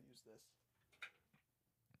 I can use this.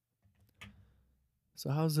 So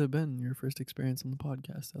how's it been your first experience on the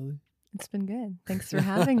podcast, Ellie? It's been good. Thanks for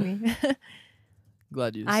having me.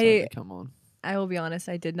 Glad you decided I- to come on. I will be honest.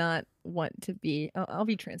 I did not want to be. I'll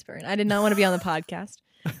be transparent. I did not want to be on the podcast,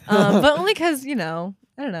 but only because I don't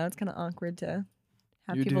know. It's kind of awkward to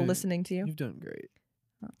have You people do- listening to you. You've done great.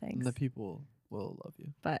 Oh, And thanks. the people will love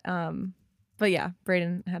you. But yeah,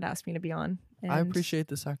 Brayden had asked me to be on. I and appreciate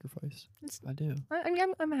the sacrifice. I do. I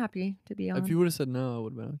mean, I'm happy to be on. If you would have said no, I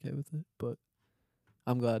would have been okay with it. But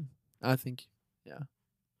I'm glad. I think, yeah.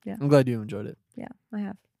 Yeah. I'm glad you enjoyed it. Yeah, I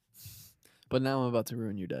have. But now I'm about to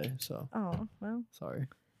ruin your day, so Oh well, sorry.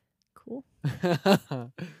 cool.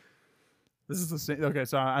 This is the same. Okay,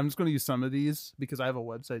 so I'm just gonna use some of these because I have a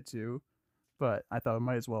website too, but I thought I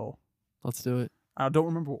might as well. Let's do it. I don't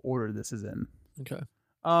remember what order this is in. Okay.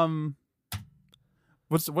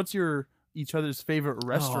 What's your each other's favorite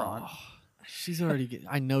restaurant? Oh, she's already getting.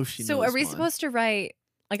 I know she knows. So are we mine. supposed to write?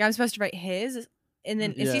 Like I'm supposed to write his And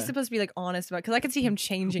then is he Yeah. supposed to be like honest about? Because I could see him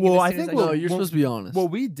changing. Well, it I as soon think as what- No, you're supposed to be honest.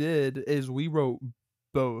 What we did is we wrote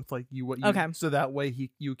both, like you. Okay. So that way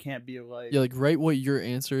you can't be like. Yeah, like write what your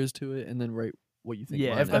answer is to it, and then write what you think.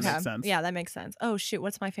 Yeah, mine if that is. makes sense. Yeah, that makes sense. Oh shoot,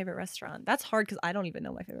 what's my favorite restaurant? That's hard because I don't even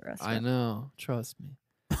know my favorite restaurant. I know. Trust me.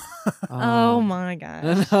 Oh my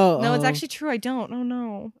gosh. No, No, it's actually true. I don't. Oh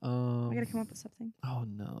no. I gotta come Um, up with something. Oh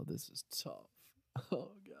no, this is tough.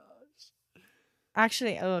 Oh gosh.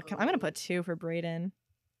 Actually, I'm gonna put 2 for Brayden.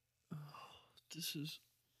 This is.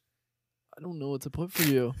 I don't know what to put for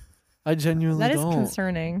you. I genuinely That is don't.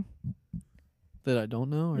 concerning. That I don't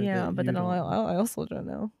know. Or Yeah, that but you then I don't also don't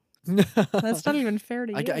know. know? That's not even fair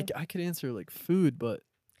to you. I could answer like food, but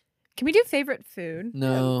Can we do favorite food?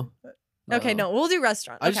 no. Okay, no, we'll do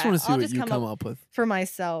restaurant. I just Okay, want to see I'll what just you come up with. for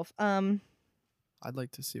myself. I'd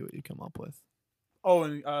like to see what you come up with. Oh,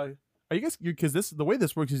 and are you guys? Because the way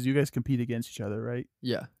this works is you guys compete against each other, right?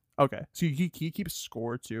 Yeah. Okay, so you keep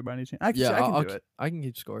score too by any chance? I Yeah, can I'll do it. I can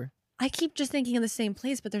keep score. I keep just thinking in the same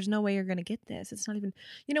place, but there's no way you're gonna get this. It's not even.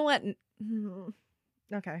 You know what?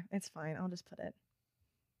 Okay, it's fine. I'll just put it.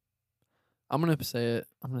 I'm gonna say it.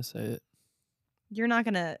 I'm gonna say it. You're not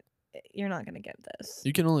gonna get this.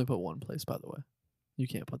 You can only put one place, by the way. You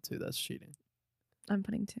can't put 2. That's cheating. I'm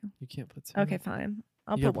putting 2. You can't put 2. Okay, fine.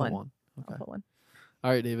 I'll You put gotta 1. Okay. I'll put 1.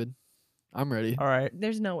 All right, David. I'm ready. All right,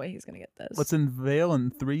 There's no way he's gonna get this. let's unveil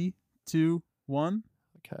in 3, 2, 1.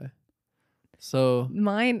 Okay. So.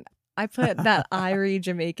 Mine? I put that Irie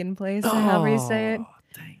Jamaican place. However you say it. Oh,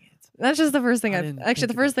 dang it. That's just the first thing I I didn't actually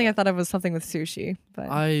the think first about thing I that. thought of was something with sushi, but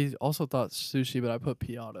I also thought sushi, but I put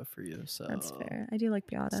piata for you. So that's fair. I do like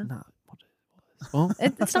That's piata. not what it was.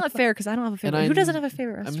 Well, It's not fair because I don't have a favorite. Who doesn't have a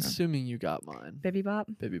favorite I'm restaurant? assuming you got mine. Baby Bop.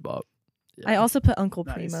 Baby Bop. I also put Uncle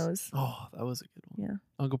Nice. Primo's, Oh, that was a good one. Yeah.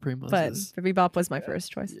 Uncle Primo's but is. Baby Bop was my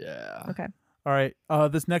first choice. Yeah. Okay. All right,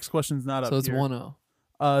 this next question's not up So it's here. 1-0.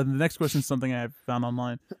 The next question is something I found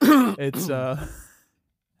online. It's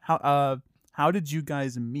how did you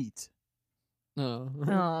guys meet? No.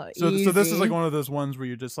 Oh, So this is easy. like one of those ones where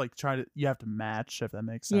you're just like you have to match, if that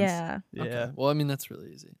makes sense. Yeah. Yeah. Okay. Well, I mean, that's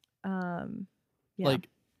really easy. Yeah. Like,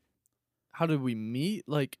 how did we meet?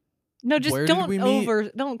 Like, no, just where did don't we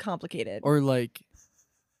meet? don't complicate it. or like,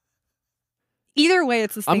 Either way,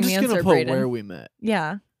 it's the same I'm just answer, gonna put Brayden. where we met.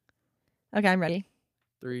 Yeah. Okay, I'm ready.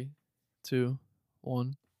 3, 2,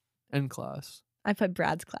 1. End class. I put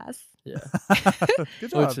Brad's class. Yeah.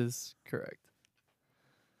 Good job. Which is correct.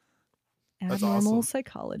 That's Abnormal awesome.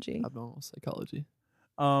 psychology. Abnormal psychology.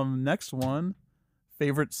 Next one,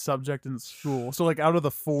 favorite subject in school. So like out of the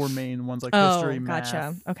 4 main ones, like Oh, history, gotcha.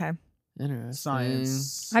 math, Okay. Interesting.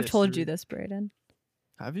 science. I've told you history. this, Brayden.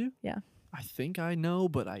 Have you? Yeah. I think I know,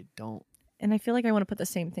 but I don't. And I feel like I want to put the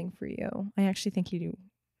same thing for you. I actually think you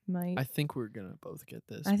might. I think we're gonna both get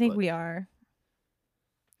this. I think but we are.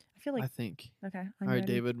 I feel like. I think. Okay. I'm All right, ready.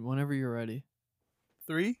 David. Whenever you're ready.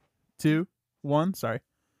 3, 2, 1. Sorry.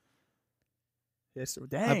 History.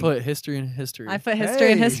 Dang. I put history and history. I put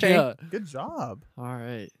history and Hey. history. Yeah. Good job. All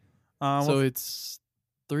right. So So it's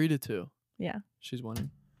 3-2. Yeah. She's winning.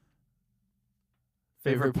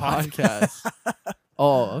 favorite podcast.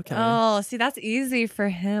 Oh, okay. Oh, see, that's easy for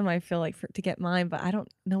him. I feel like to get mine, but I don't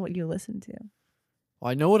know what you listen to. Well,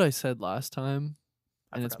 I know what I said last time,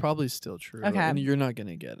 I and it's forgot. probably still true. Okay. And you're not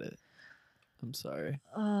gonna get it. I'm sorry.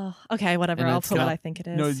 Oh, okay, whatever. And I'll it's put what got- I think it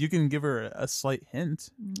is. No, you can give her a slight hint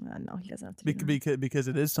No, he doesn't have to. do that. because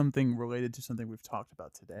it is something related to something we've talked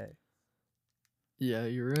about today. Yeah,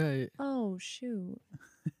 you're right. Oh shoot.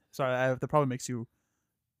 Sorry, that probably makes you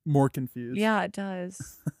more confused. Yeah, it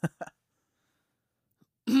does.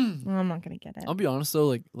 Well, I'm not gonna get it. I'll be honest though.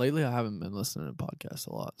 Like lately, I haven't been listening to podcasts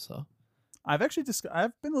a lot. So I've actually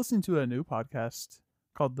I've been listening to a new podcast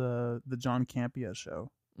called the John Campea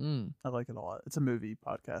Show. I like it a lot. It's a movie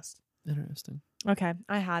podcast. Interesting. Okay,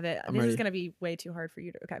 I have it. I'm This is ready. gonna be way too hard for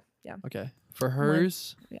you to. Okay, yeah, Okay. For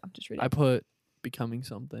hers, yeah. Just read it. I put becoming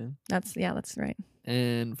something, That's right.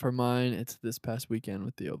 and for mine, it's this past weekend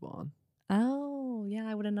with Theo Vaughn. Oh yeah,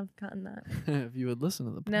 I wouldn't have gotten that. If you would listen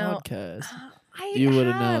to the No. podcast, I You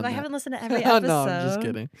would've have. known I that. haven't listened to every episode. no, I'm just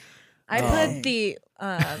kidding. I Dang. put the Oh,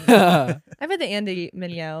 I put the Andy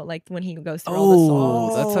Mineo, like when he goes through all the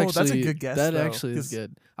songs. that's Oh, actually that's a good guess, That though, actually is 'cause-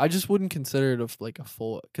 good. I just wouldn't consider it like a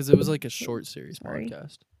full because it was like a short series Sorry.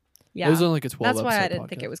 podcast. Yeah, It was only like a 12. that's why I episode didn't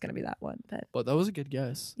think podcast. it was gonna be that one. But But that was a good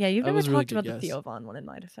guess. yeah, you've That never was a really talked good about the guess. Theo Vaughn one in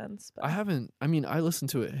my defense. But I haven't. I mean, I listen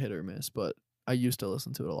to it hit or miss, but I used to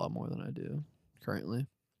listen to it a lot more than I do currently.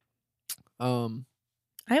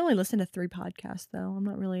 I only listen to 3 podcasts though. I'm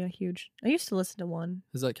not really a huge. I used to listen to one.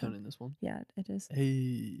 Is that counting this one? Yeah, it is.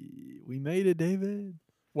 Hey, we made it, David.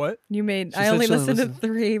 What? You made. She I said only she only listened to listened.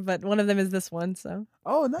 3, but one of them is this one. So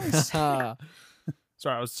Oh, nice. It's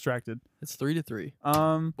Sorry, I was distracted. 3-3.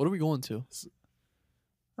 What What are we going to?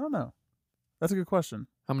 I don't know. That's a good question.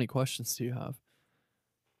 How many questions do you have?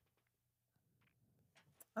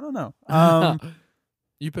 I don't know.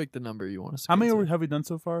 You pick the number you want to. How many have we done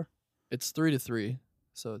so far? It's 3-3.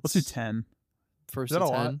 So it's Let's do 10. first Is that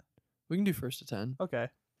to a 10. lot? We can do first to 10. Okay.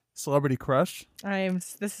 Celebrity crush.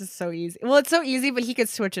 This is so easy. Well, it's so easy, but he could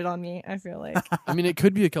switch it on me. I feel like I mean, it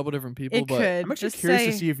could be a couple different people, it but could. I'm actually Just curious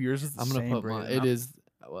to say- see if yours is the I'm gonna same. put my. Brayden. It is.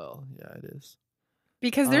 Well, yeah, it is.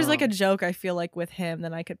 because there's like a Um, joke I feel like with him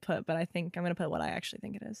that I could put, but I think I'm gonna put what I actually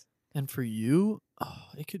think it is. And for you,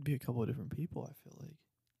 it could be a couple of different people. I feel like.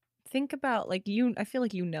 Think about like you. I feel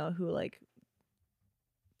like you know who like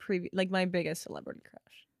like my biggest celebrity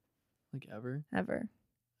crush Like ever. ever.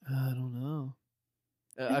 I don't know.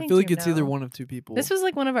 I I think feel like you it's either know. one of two people. This was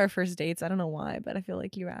like one of our first dates. I don't know why, but I feel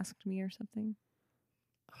like you asked me or something.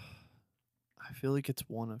 I feel like it's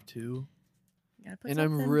one of two, You gotta put and I'm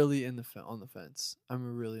something. really on the fence.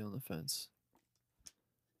 I'm really on the fence.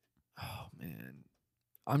 Oh man,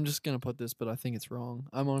 I'm just gonna put this, but I think it's wrong.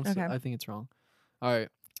 I'm honestly, Okay. I think it's wrong. All right.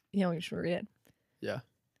 You know, you should read it. Yeah.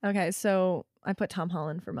 Okay, so I put Tom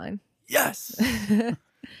Holland for mine. Yes.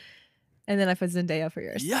 And then I put Zendaya for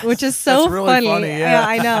yours. Yes! Which is so That's really funny, yeah.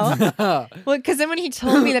 I know. Well, because then when he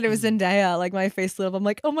told me that it was Zendaya, like my face lit up. I'm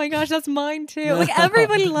like, oh my gosh, that's mine too. Like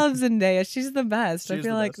everybody loves Zendaya. She's the best. She I is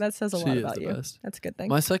feel the like best. that says a She lot is about the you. best. That's a good thing.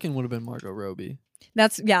 My second would have been Margot Robbie.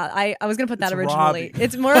 That's I was gonna put that It's originally. Robbie.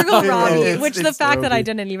 It's Margot Robbie, It's- which the it's fact that I Robbie.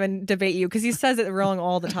 didn't even debate you because he says it wrong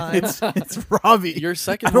all the time. It's Robbie. Your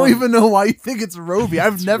second I don't one, even know why you think it's Roby.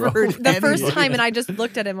 I've It's never heard Roby. The first anybody- time, and I just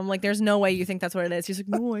looked at him. I'm like, "There's no way you think that's what it is." He's like,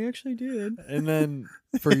 "No, I actually did." and then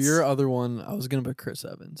for your other one, I was gonna put Chris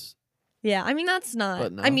Evans. Yeah, I mean that's not.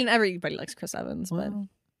 But no. I mean everybody likes Chris Evans, but Well,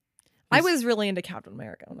 I he's- was really into Captain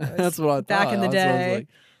America when I was That's what I thought. back in the I was day. like,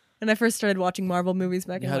 And I first started watching Marvel movies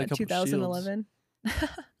back You in had a like, couple 2011.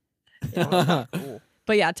 Cool.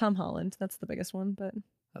 But yeah, Tom Holland, that's the biggest one. But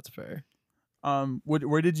That's fair.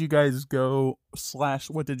 Where did you guys go? /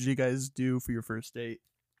 what did you guys do for your first date?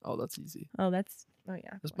 Oh, that's easy. oh yeah.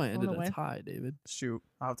 This go might end on in away. a tie, David. Shoot,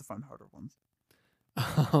 I'll have to find harder ones.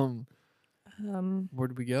 Where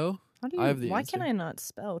did we go? How do I have the why can answer. I not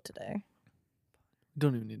spell today?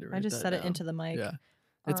 Don't even need to write I just that said it down. into the mic. Yeah,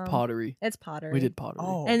 it's Um, pottery. It's pottery. We did pottery.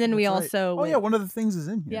 Oh, And then we that's right. also Oh yeah, went- one of the things is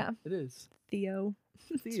in here. Yeah, It is. Theo.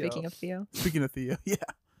 Speaking of Theo, Speaking of Theo, yeah.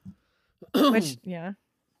 which yeah.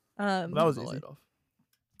 That was Turn the easy. light off.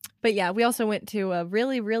 But yeah, we also went to a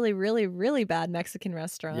really, really, really, really bad Mexican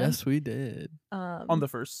restaurant. Yes, we did. On the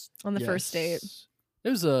first. on the first date,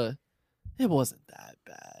 Yes. It wasn't that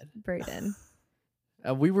bad. Brayden.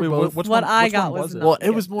 We were Wait, both. which What one- I which got one was it? not well, good.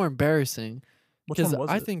 it was more embarrassing Which because one was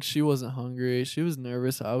I it? think she wasn't hungry. She was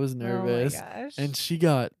nervous. I was nervous, Oh my gosh. and she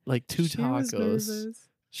got like two She was tacos. nervous.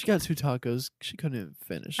 She got 2 tacos. She couldn't even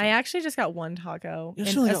finish. I them. actually just got one taco. Yeah, and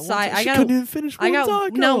she only a got one side. ta- I she got. couldn't even finish one I got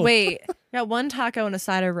taco. no wait. I got one taco and a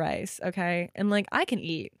side of rice. Okay, and like I can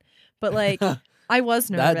eat, but like I was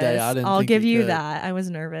nervous. That day, I didn't I'll think give you you could. that. I was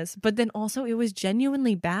nervous, but then also it was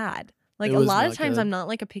genuinely bad. Like It a was lot not of times, good. I'm not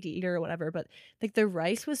like a picky eater or whatever, but like the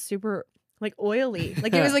rice was super like oily.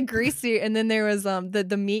 Like it was like greasy, and then there was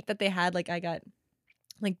the meat that they had. Like I got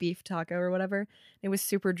like beef taco or whatever. It was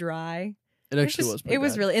super dry. It actually was. It pretty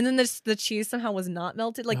was bad. really, and then the cheese somehow was not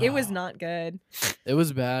melted. Like it was not good. It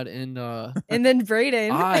was bad, and And then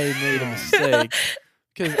Brayden, I made a mistake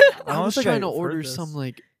because I don't was think trying to I've heard order this. some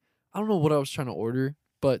like I don't know what I was trying to order,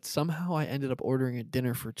 but somehow I ended up ordering a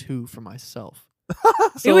dinner for 2 for myself.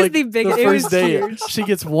 It was the biggest- The it was first day, huge. she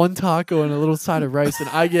gets 1 taco and a little side of rice, and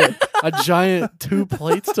I get a giant 2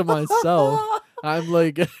 plates to myself. I'm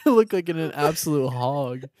like, I look like an absolute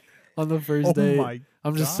hog on the first Oh day. my!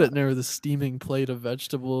 I'm just God. sitting there with a steaming plate of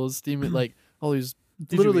vegetables, steaming like all these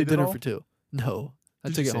Did you literally eat it dinner all? for 2. No, I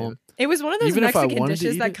Did took you it save home. it was one of those Even if I Mexican wanted to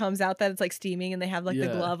dishes eat that it- comes out that it's like steaming and they have like the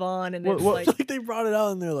Yeah. glove on and What- it's what- like Like they brought it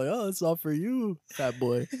out and they're like, "Oh, it's all for you, fat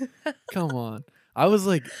boy." Come on, I was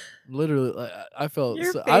like, literally, like, I felt,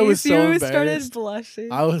 your so, face. I was so you embarrassed. started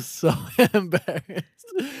blushing. I was so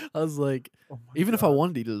embarrassed. I was like, Oh my even if I God.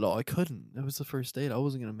 wanted to eat it all, I couldn't. It was the first date. I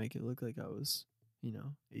wasn't gonna make it look like I was,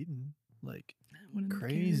 eating like Wouldn't have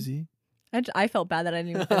cared. crazy. I felt bad that I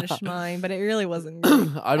didn't even finish mine, but it really wasn't I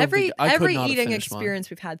good. don't every think I could every not have eating finished mine. experience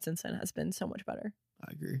we've had since then has been so much better.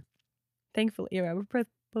 I agree. Thankfully, yeah, we're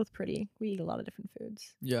both pretty. We eat a lot of different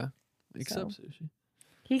foods. Yeah, except sushi.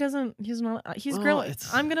 He doesn't. He's not. He's Well, grilling.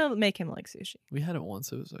 it's- I'm gonna make him like sushi. We had it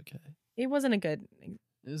once. It was okay. It wasn't a good It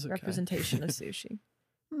was okay. representation of sushi.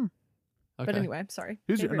 Okay. But anyway, sorry.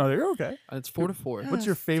 Who's your? Favorite- No, you're okay. It's 4-4. What's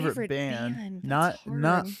your favorite, favorite band? band? Not That's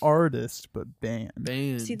not hard. artist, but band.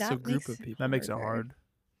 Band. See, that so group makes of it people. That makes it harder. hard.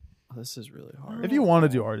 Oh, this is really hard. If you want to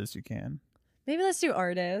do artist, you can. Maybe let's do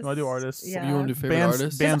artists. You wanna do artists? Yeah. You want to do favorite Bands,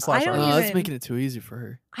 artists? band slash I don't No, artist. that's even- making it too easy for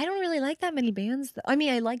her. I don't really like that many bands. I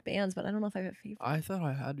mean, I like bands, but I don't know if I have a favorite. I thought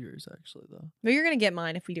I had yours actually though. But you're gonna get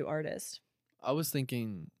mine if we do artist. I was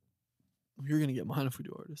thinking you're gonna get mine if we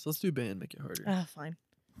do artists. Let's do band. Make it harder. Oh, fine.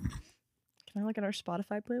 Can I look at our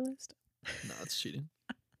Spotify playlist? No, it's cheating.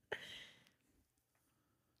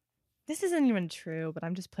 This isn't even true, but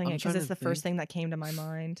I'm just putting I'm it because trying it's to the first think. thing that came to my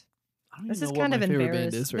mind. I don't This even is know what kind of my favorite band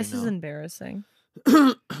embarrassing. is right This is now. embarrassing.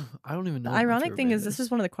 I don't even know. The what my ironic favorite thing band is, this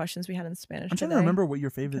is one of the questions we had in Spanish. I'm trying to today. remember what your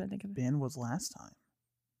I'm trying favorite to think of it. band was last time.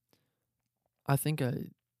 I think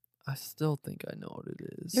I still think I know what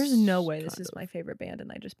it is. There's no way this kind is of. my favorite band,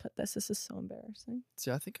 and I just put this. This is so embarrassing.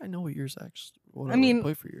 See, I think I know what yours actually. What I I would mean-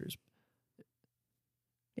 play for yours.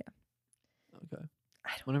 Yeah. Okay. I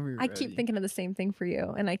don't- Whenever you're I ready. keep thinking of the same thing for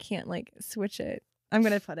you, and I can't like switch it. I'm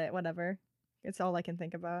gonna put it. Whatever. It's all I can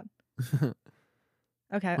think about.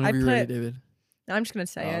 Okay, Whenever I you're put. ready, David. I'm just gonna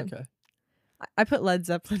say Oh, it. okay. I put Led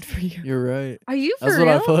Zeppelin for you. You're right. Are you for That's real?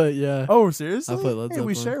 what I put. Yeah. Oh, seriously? I put Led Hey,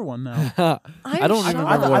 we Zeppelin. share one now. I'm I don't even shocked.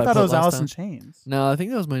 remember what I thought put it was last Alice time. in Chains. No, I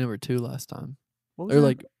think that was my number 2 last time. What was Or that?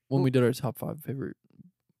 like when we did our top 5 favorite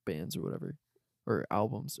bands or whatever, or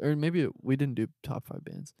albums, or maybe we didn't do top 5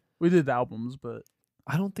 bands. We did albums, but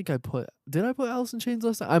I don't think I put. Did I put Alice in Chains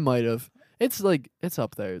last time? I might have. It's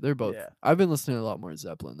up there. They're both. Yeah. I've been listening to a lot more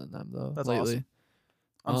Zeppelin than them though. That's lately. awesome.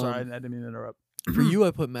 I'm sorry, I Um, didn't mean to interrupt. For you,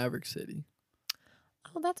 I put Maverick City.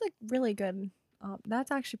 Oh, that's a really good.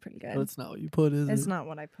 That's actually pretty good. That's not what you put, is It's it? not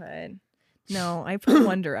what I put. No, I put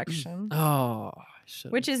One Direction, Oh, I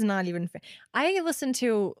should. which is not even. I listen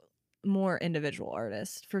to more individual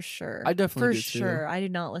artists for sure. I definitely for do, too. sure. I do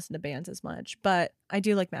not listen to bands as much, but I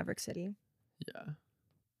do like Maverick City. Yeah.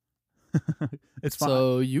 It's fine.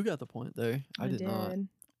 So you got the point there. I did not. did.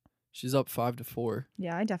 She's up 5-4.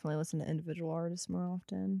 Yeah, I definitely listen to individual artists more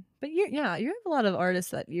often. But you have a lot of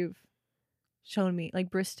artists that you've shown me, like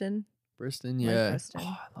Briston. Briston, Like yeah. Briston.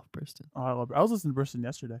 Oh, I love Briston. Oh, I was listening to Briston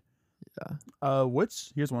yesterday. Yeah.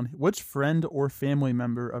 Here's one. Which friend or family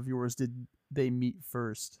member of yours did they meet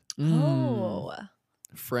first? Oh,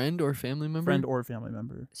 Friend or family member? Friend or family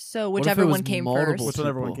member. so What if whichever it was one came multiple first.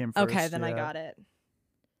 Whichever one people? came first. Okay, then I yeah. got it.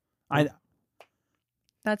 I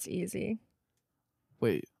That's easy.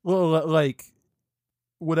 Wait. well like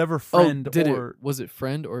whatever friend did or was it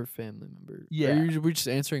friend or family member? Yeah. Are we just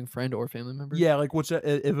answering friend or family member? yeah, like which if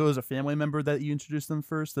it was a family member that you introduced them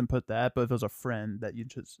first, then put that. But if it was a friend that you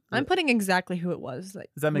just I'm putting exactly who it was. Like,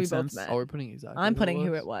 Does that make we sense? Both met. Oh, we're putting exactly. I'm putting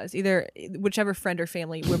who it was. Either whichever friend or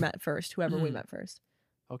family we met first. Whoever we met first.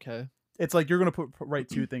 Okay. it's like you're gonna write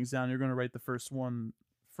two things down. You're gonna write the first one,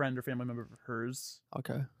 friend or family member of hers,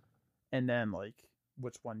 Okay. and then like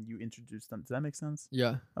which one you introduced them. Does that make sense?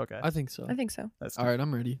 Yeah. Okay, I think so. I think so. that's All right,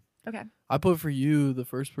 I'm ready. Okay. I put for you the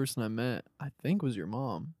first person I met, I think was your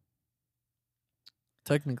mom.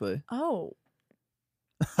 Technically. Oh,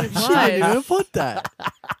 I It didn't even was. put that.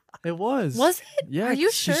 It was. Was it? Yeah. Are you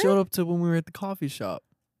 'cause sure? She showed up to when we were at the coffee shop.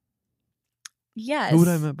 yes. Who would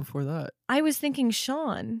I met before that? I was thinking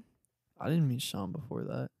Sean. I didn't meet Sean before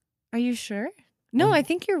that. Are you sure? No, Mm. I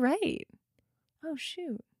think you're right. Oh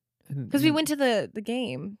shoot! And- Because we and- went to the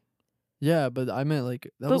game. Yeah, but I meant like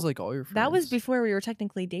that But was like all your friends. That was before we were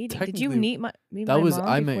technically dating. Did you Technically, meet my? Meet That my was mom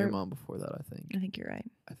I met your before- mom before that. I think. I think you're right.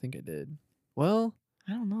 I think I did. Well,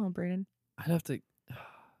 I don't know, Brayden. I'd have to.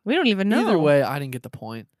 We don't even know. Either way, I didn't get the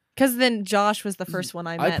point. Because then Josh was the first one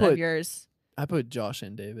I met put- of yours. I put Josh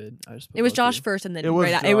and David. I just put It was both of Josh you. first, and then It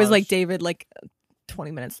was it was like Josh. David, like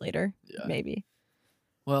 20 minutes later, Yeah. maybe.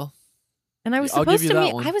 Well, And I was I'll give supposed you to that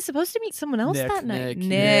meet. one. I was supposed to meet someone else Nick. that night.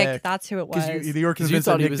 Nick. That's who it was. because you were 'Cause you convinced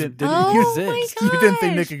thought that he Nick was- didn't, didn't oh exist. my you didn't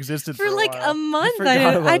think gosh. Nick existed For like while. a month. forgot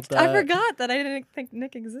I about that. forgot that I didn't think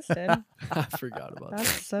Nick existed. I forgot about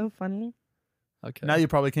That's that. so funny. Okay. Now you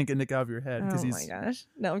probably can't get Nick out of your head because Oh he's. my gosh.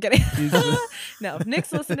 No, I'm kidding. he's- No, if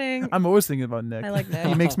Nick's listening. I'm always thinking about Nick. I like Nick.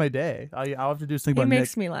 He makes my day. All I have to do is think He about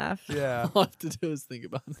makes Nick. me laugh. Yeah, All I have to do is think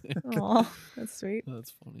about it. Aw, that's sweet. That's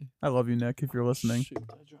funny. I love you, Nick. If you're listening, Shoot,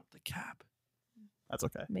 I dropped the cap. that's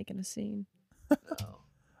okay. Making a scene.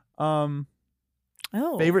 No.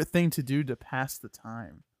 Oh. Favorite thing to do to pass the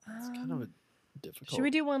time, It's kind of a difficult. Should we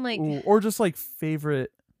do one like Ooh, or just like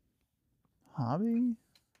favorite hobby,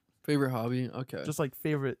 favorite hobby? Okay. just like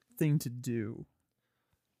favorite thing to do.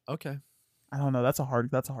 Okay. I don't know. That's a hard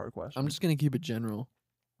question. I'm just gonna keep it general.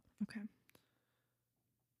 Okay.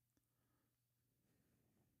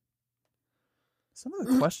 Some of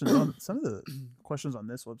the questions on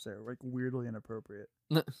this website are like weirdly inappropriate.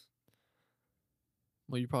 Well,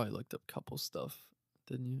 you probably looked up couple stuff,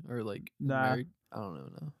 didn't you? Or like Nah. married? I don't know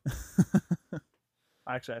now.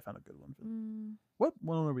 Actually, I found a good one. What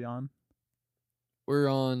one are we on? We're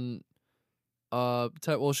on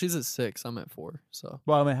well, she's at 6, I'm at 4, so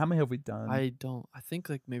Well, I mean, how many have we done? I think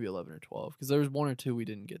like maybe 11 or 12 because there was 1 or 2 we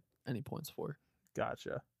didn't get any points for.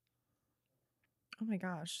 Gotcha. Oh my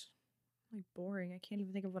gosh. Like boring. I can't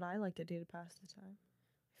even think of what I like to do to pass the time.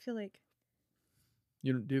 I feel like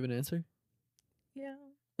Do you have an answer? yeah.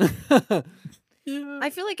 Yeah. I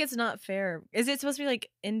feel like it's not fair. Is it supposed to be like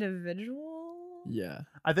individual? Yeah.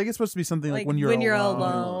 I think it's supposed to be something like Like when you're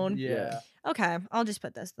alone. Yeah. Okay, I'll just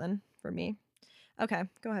put this then for me. Okay,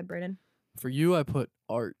 go ahead, Brayden. For you, I put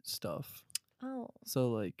art stuff. Oh. So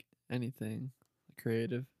like anything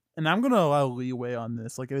creative. And I'm gonna allow leeway on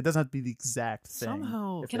this. Like, it doesn't have to be the exact thing.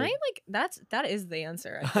 Somehow. If Can they- I like that is the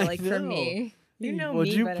answer, I feel I like for know. me. You know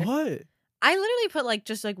What'd me you better. put? I literally put like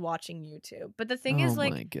just like watching YouTube. But the thing is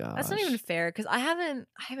like my gosh. that's not even fair because I haven't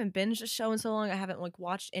binged a show in so long. I haven't like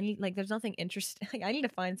watched any like there's nothing interesting. Like I need to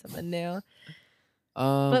find something new.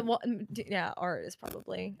 But what yeah, art is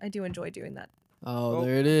probably. I do enjoy doing that. Oh,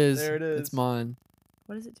 there it is. there it It's is. mine.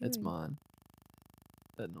 What is it doing? It's mine.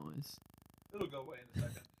 That noise. It'll go away in a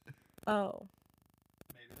second. Oh.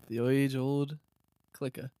 The age-old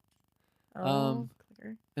clicker. Oh.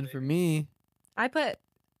 Clicker. And for me, I put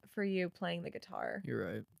for you playing the guitar. you're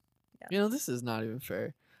right. Yeah. You know, this is not even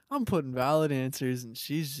fair. I'm putting valid answers, and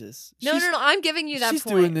she's just No, I'm giving you that she's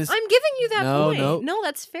point. doing this- I'm giving you that No, point. no. No,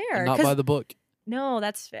 that's fair. not 'cause- by the book. No,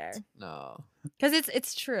 that's fair. No, Because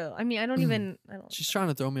it's true. I mean, I don't even. I don't. she's trying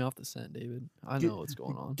to throw me off the scent, David. I know what's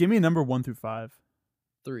going on. Give me a number 1 through 5.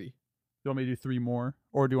 3. Do you want me to do 3 more,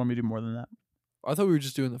 or do you want me to do more than that? I thought we were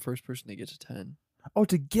just doing the first person to get to 10. Oh,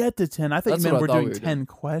 to get to 10. I thought That's you meant what we're I thought doing we were 10 doing.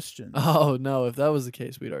 questions. Oh no! If that was the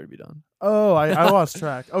case, we'd already be done. Oh, I lost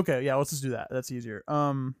track. Okay, yeah, let's just do that. That's easier.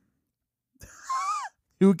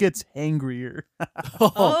 Who gets hangrier?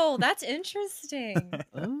 Oh, that's interesting.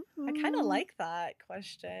 I kind Mm. of like that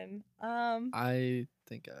question. I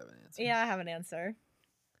think I have an answer. Yeah, I have an answer.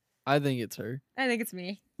 I think it's her. I think it's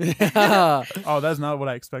me. Yeah. Oh, that's not what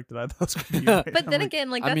I expected. I thought it was gonna be you. But I'm then like,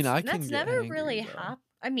 again, like I that's, mean, I can that's get never hangry, really though. happened.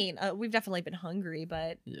 I mean, we've definitely been hungry,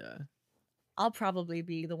 but Yeah. I'll probably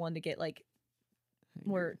be the one to get like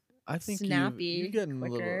more I think snappy, you getting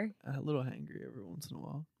quicker. a little hangry every once in a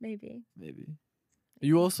while. maybe. Maybe.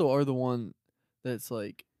 You also are the one that's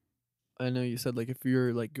like, I know you said like if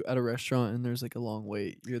you're like at a restaurant and there's like a long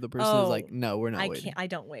wait, you're the person who's like, Oh, no, we're not I waiting. can't. I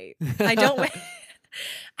don't wait. I don't wait.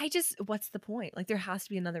 I just. What's the point? Like there has to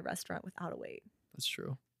be another restaurant without a wait. That's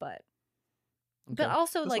true. But Okay.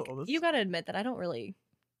 also This like will- this- you got to admit that I don't really.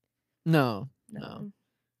 No, No.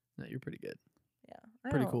 no, you're pretty good. Yeah. I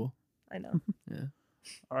Pretty don't- cool. I know. Yeah.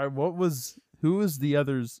 All right, who was the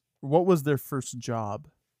others? What was their first job?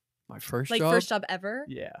 My first Like job. first job ever.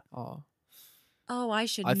 Yeah. Oh, Oh, I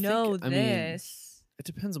should I think- know I mean, this. it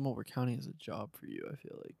depends on what we're counting as a job for you. I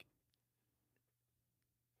feel like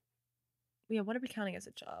Yeah. What are we counting as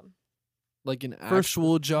a job? like an First-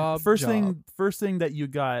 actual job. First job. thing that you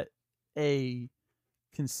got a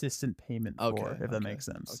consistent payment Okay, for, if that okay, makes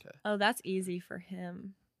sense. Okay, Oh, that's easy for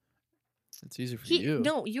him. it's easy for you.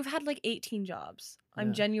 No, you've had like 18 jobs. I'm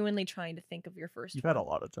Yeah. genuinely trying to think of your first. You've had a one.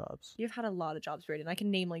 lot of jobs. You've had a lot of jobs, Brayden. I can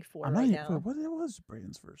name like 4 I'm right not now. even, what was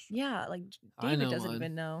Brayden's first job? Yeah, like I David know doesn't mine.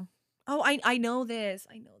 even know. Oh, I know this.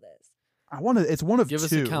 I know this. I want to. It's one of Give us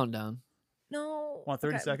two. a countdown. No. Want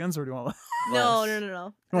 30 okay. seconds, or do you want? No, Less. no, no, no.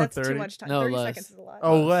 You want That's 30? too much time. No, 30 less. seconds is a lot.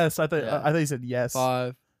 Oh, less. I thought. Yeah. I thought you said yes.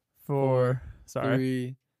 5, 4. Sorry.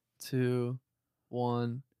 3, 2,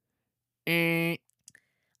 1. Eh.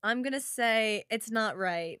 I'm gonna say it's not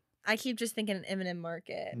right. I keep just thinking an M&M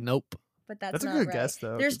Market, Nope. but that's That's a not good right. guess,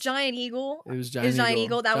 though. There's Giant Eagle. It was Is Giant Giant Eagle.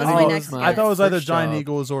 Eagle? That was Giant my Eagle next was guess. I thought it was either first Giant job.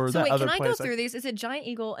 Eagles or So that wait, other can I place. go through these? Is it Giant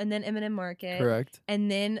Eagle and then M&M Market? Correct. And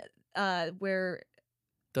then where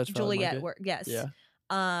Dutch Valley Juliet Market. worked? Yes. Yeah.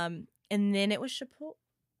 And then it was Chipotle.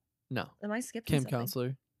 No. Am I skipping Camp something?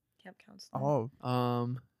 counselor. Camp counselor. Oh,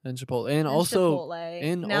 And Chipotle. And And also Chipotle.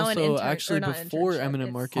 and Now an also intern- or actually not before internship, M&M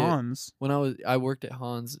it's- Market. Hans. When I worked at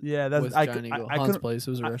Hans Yeah, that's with I, Giant Eagle. I Hans couldn't. place. It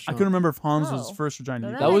was a I restaurant. couldn't remember if Hans was Oh. first or Giant No,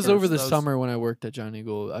 Eagle. that That was makes over the That was- summer when I worked at Giant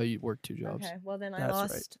Eagle. I worked 2 jobs. Okay, well then I That's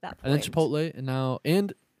lost right. that point. And then Chipotle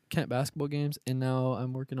and Kent basketball games, and now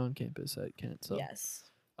I'm working on campus at Kent. So Yes.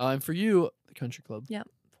 and for you, the country club. Yep.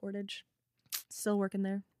 Portage. Still working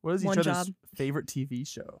there. What is each One other's job. favorite TV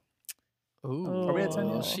show? Oh, Are we at 10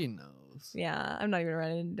 yet? She knows. Yeah, I'm not even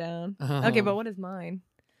writing it down. Okay, Um, but what is mine?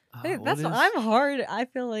 what That's is- I'm hard. I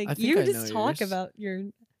feel like I think you I know just talk yours. about your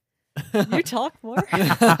You talk more.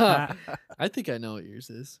 I think I know what yours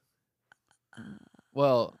is.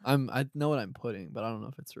 Well, I know what I'm putting, but I don't know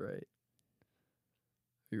if it's right.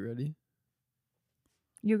 You ready?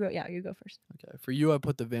 You go. Yeah, you go first. Okay. For you, I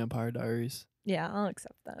put the Vampire Diaries. Yeah, I'll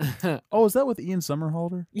accept that. Oh, is that with Ian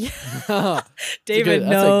Somerhalder? Yeah. David knows.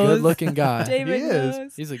 That's a good-looking guy. David He is.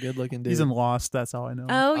 knows. He's a good-looking dude. He's in Lost. That's how I know.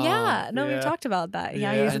 Oh yeah, no, yeah. we talked about that.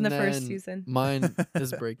 Yeah, Yeah. he was in And the first then season. Mine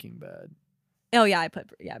is Breaking Bad. Oh yeah, I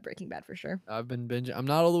put Breaking Bad for sure. I've been binging. I'm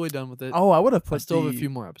not all the way done with it. Oh, I would have I put. still have a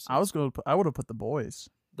few more episodes. I would have put The Boys.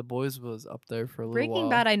 The Boys was up there for a little Breaking while.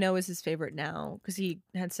 Bad, I know is his favorite now because he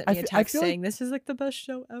had sent I me a fe- I text feel like- saying this is like the best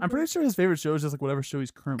show ever. I'm pretty sure his favorite show is just like whatever show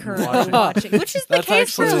he's currently Currently watching. which is the That's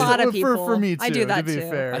case for a actually- lot of For- people. for me too, I do that to be too.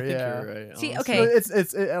 fair. I think yeah. you're right. See, honestly. okay.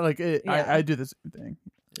 It's like Yeah. I do the same thing.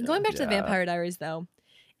 Going back to the Yeah. Vampire Diaries though,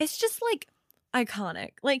 it's just like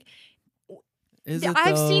iconic. Like Is it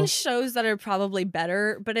I've seen though? shows that are probably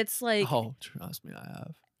better, but it's like Oh, trust me, I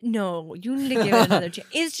have. no, you need to give it another chance.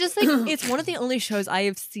 It's just like it's one of the only shows I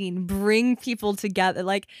have seen bring people together.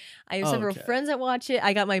 Like I have several Okay. friends that watch it.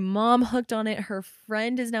 I got my mom hooked on it. Her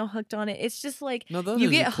friend is now hooked on it. It's just like No, that you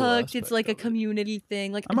is a get cool hooked. It's aspect like a of it. community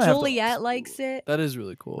thing. Like I might have to- Juliet likes it. That is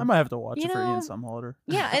really cool. I might have to watch You it for Ian know, Somerhalder.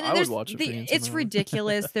 Yeah, and I would there's watch it for Ian it's Somerhalder.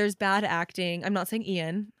 ridiculous. There's bad acting. I'm not saying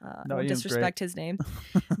Ian. No, I won't Ian's disrespect his name,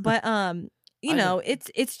 but you I know, know.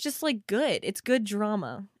 it's just like good. It's good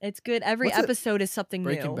drama. It's good. Every What's it- episode is something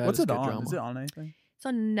Breaking new. Bad What's is it good on? drama. Is it on anything? It's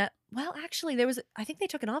on net. Well, actually, there was. I think they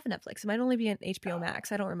took it off of Netflix. It might only be on HBO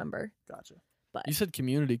Max. I don't remember. Gotcha. But You said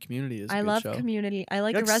Community. Community is a I good love show. Community. I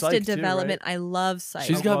like You like Arrested Psych too, Development. right? I love Psych.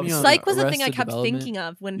 She's I got love me on Psych was the thing I Arrested kept Development. thinking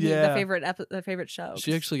of when Yeah. the favorite show.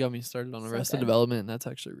 She actually got me started on So Arrested good. Development, and that's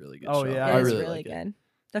actually a really good Oh, show. yeah, I It is really, really like it. good.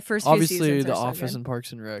 The first few Obviously, seasons The are so Office good. and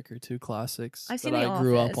Parks and Rec are two classics I've seen that The I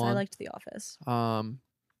grew Office. up on. I liked The Office.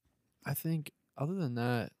 I think other than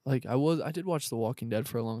that, like I did watch The Walking Dead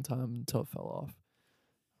for a long time until it fell off.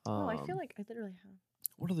 Oh, I feel like I literally have.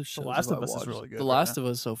 What other shows? Last have of I Us is watched? really good The right Last now. of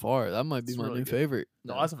Us so far, that might be It's my really new good. favorite.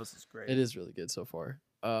 The No, Last of Us is great. it is really good so far.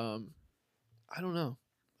 I don't know.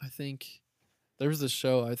 I think there was this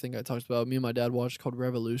show I think I talked about. Me and my dad watched called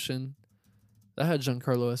Revolution. That had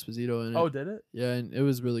Giancarlo Esposito in it. Oh, did it? Yeah, and it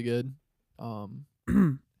was really good.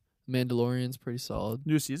 Mandalorian's pretty solid.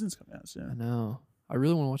 New season's coming out I soon. know. I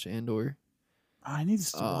really want to watch Andor. I need to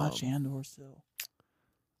still watch Um, Andor still.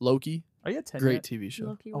 Loki, Are you at 10 great yet? TV show.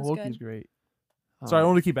 Loki Oh, was Loki's good. great. Sorry, I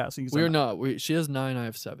only keep asking. 'cause We're I'm not. She has 9. I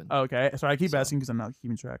have 7. Okay, sorry, I keep So- asking because I'm not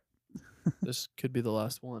keeping track. This could be the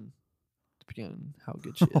last one, depending on how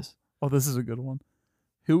good she is. Oh, this is a good one.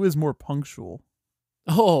 Who is more punctual?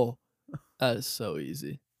 Oh, that is so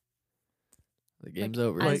easy. The game's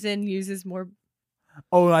over. As in uses more.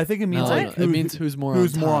 Oh, I think it means No, like no, it means who's more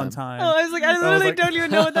who's on more time. on time. Oh, I was like, I was literally like- don't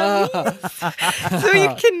even know what that means.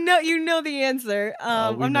 So you know the answer. we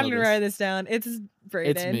I'm not know gonna this. write this down. It's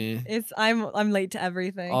Brayden. me. I'm late to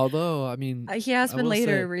everything. Although, I mean, He has I been will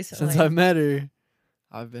later say, recently. since I met her,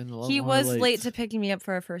 I've been a lot He more was late. late to picking me up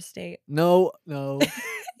for our first date. No.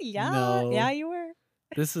 Yeah, No. yeah, you were.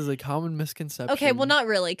 This is a common misconception. Okay, well, not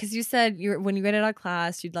really, because you said when you got out of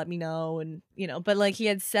class, you'd let me know, and but like he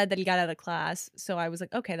had said that he got out of class, so I was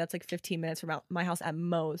like, okay, that's like 15 minutes from my house at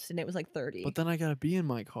most, and it was like 30. But then I gotta be in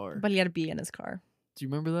my car. But he had to be in his car, Do you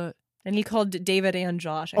remember that? and he called David and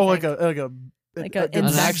Josh. I Oh, think. like a An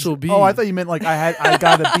actual bee. Oh, I thought you meant like I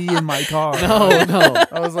gotta be in my car. No.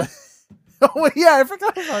 I was like, oh yeah, I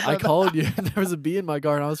forgot about that. I called you, and there was a bee in my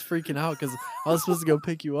car, and I was freaking out because I was supposed to go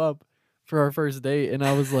pick you up for our first date, and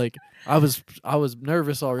I was like, I was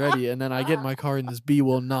nervous already, and then I get in my car, and this bee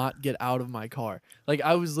will not get out of my car. Like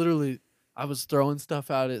I was throwing stuff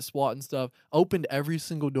at it, swatting stuff, opened every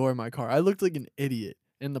single door in my car. I looked like an idiot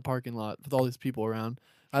in the parking lot with all these people around.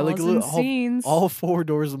 I like Causing scenes. all 4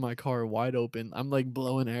 doors of my car are wide open. I'm like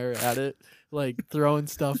blowing air at it, like throwing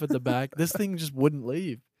stuff at the back. This thing just wouldn't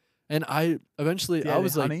leave. And I eventually, Yeah, I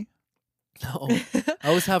was like, honey. no,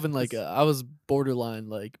 I was having like I was borderline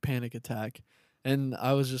like panic attack, and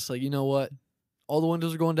I was just like, you know what? All the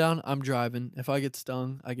windows are going down. I'm driving. If I get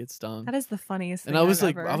stung, I get stung. That is the funniest thing. And I was I've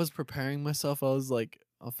like, ever. I was preparing myself. I was like,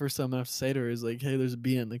 first time I have to say to her is like, hey, there's a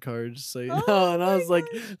bee in the car. Just so you know. Oh And I my was like,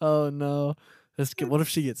 gosh. oh no, what if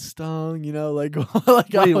she gets stung? You know, like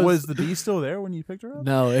like Wait, I was the bee still there when you picked her up?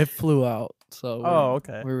 No, it flew out. So Oh,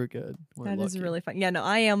 okay. we were good. We're That is lucky. really fun. Yeah, no,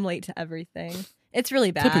 I am late to everything. It's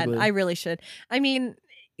really bad. Typically. I really should. I mean,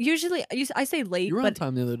 usually I say late, You were on but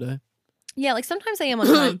time the other day. yeah, like sometimes I am on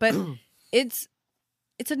time, but it's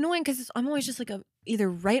annoying because I'm always just like either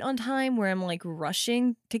right on time where I'm like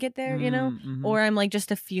rushing to get there, Mhm. or I'm like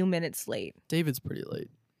just a few minutes late. David's pretty late.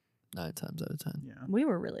 9 times out of 10. yeah. We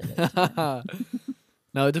were really late. today.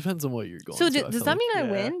 No, it depends on what you're going. So to, does that mean I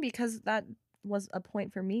Yeah. win? Because that was a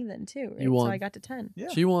point for me then too. Right? You won. So I got to 10. Yeah.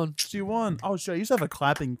 She won. She won. Oh, shit. I used to have a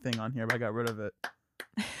clapping thing on here, but I got rid of it.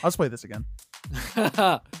 I'll just play this again.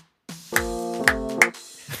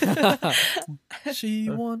 She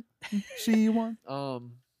won. She won.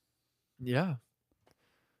 Yeah.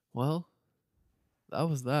 Well, that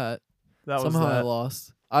was that. That was Somehow I that.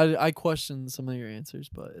 lost. I questioned some of your answers,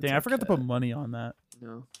 but it's Dang, I forgot to okay. put money on that.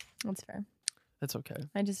 No, That's fair. that's okay.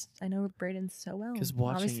 I know Brayden so well. Because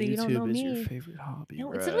watching Obviously, you don't know YouTube is me. your favorite hobby. No,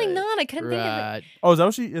 right? it's literally not. I couldn't think of it. Right. Oh, is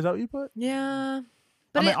that what you put? Yeah.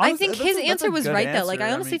 But mean, I honestly, think that's his a- that's a answer was good right though. Like answer. I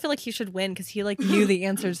I honestly mean- feel like he should win because he like knew the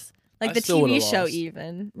answers, like I the still TV would've show lost.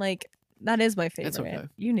 even. Like that is my favorite. It's okay.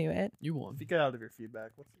 You knew it. You won. If you get out of your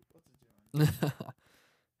feedback, what's it doing?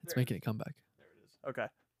 It's making it come back. There it is. Okay.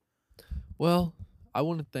 Well, I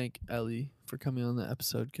want to thank Ellie for coming on the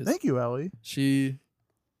episode because Thank you, Ellie. she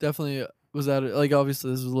definitely was like obviously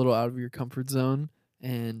this was a little out of your comfort zone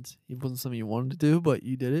and it wasn't something you wanted to do, but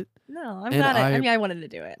you did it. No, I'm And glad. I I- mean, I wanted to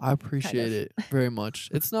do it. I appreciate of. it very much.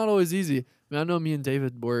 It's not always easy. I mean, I know me and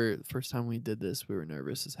David were the first time we did this, we were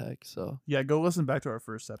nervous as heck. So, Yeah, go listen back to our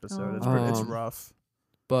first episode. It's, Oh. it's Um, rough.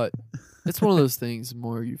 but it's one of those things. The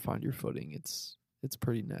more you find your footing, it's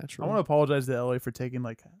pretty I natural. want to apologize to Ellie for taking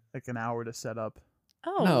like an hour to set up.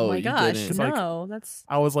 Oh No, my you gosh, didn't. Like, no, that's.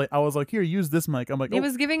 I was like, here, use this mic. I'm like, It oh,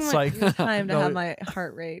 was giving my psych. time to No, have it- my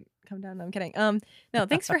heart rate come down. No, I'm kidding. No,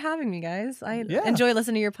 thanks for having me, guys. I Yeah. enjoy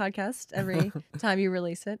listening to your podcast every time you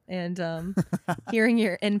release it, and hearing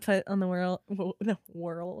your input on the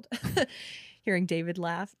world. Hearing David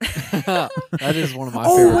laugh. That is one of my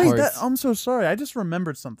oh favorite wait, parts. I'm so sorry. I just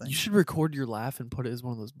remembered something. You should record your laugh and put it as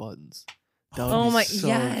one of those buttons. That would Oh be my- so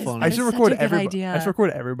yes, funny. I that should is such record a good idea. I should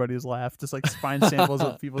record everybody's laugh. Just like find samples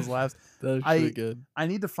of people's laughs. That's I- pretty good. I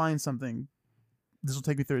need to find something. This will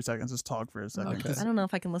take me 30 seconds. Just talk for a second. Okay. 'cause- I don't know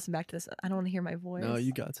if I can listen back to this. I don't want to hear my voice. No,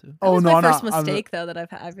 you got to. That Oh was no, my no, first I'm- mistake though that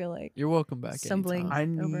I've had. I feel like You're welcome back. stumbling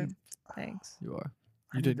anytime. I over. need- Thanks. You are.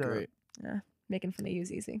 I You did need to- great. Making fun of you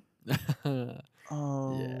is easy.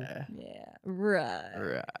 Oh Yeah. Yeah. Right.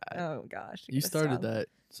 Right. Oh gosh. You started that,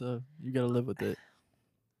 so you got to live with it.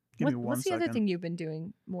 Give me one What's the other second. thing you've been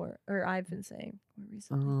doing more, or I've been saying more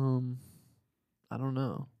recently? I don't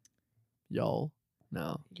know. Y'all?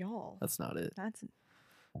 No, Y'all. that's not it. That's.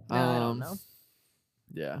 No, I don't Um, know.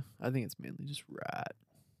 Yeah, I think it's mainly just rat.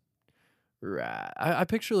 Rat. I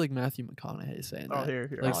picture like Matthew McConaughey saying Oh, that.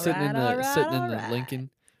 here. Like All sitting in right, the all sitting right, in the all right. Lincoln.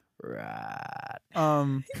 Rat.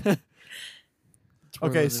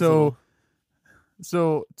 Okay, Twirling his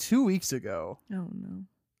so 2 weeks ago, Oh no.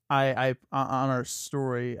 I on our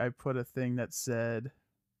story, I put a thing that said,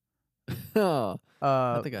 little- I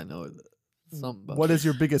uh, think I know it. Something about what is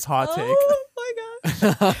your biggest hot take? Oh my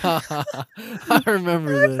gosh. I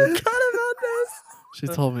remember this. Forgot about this. She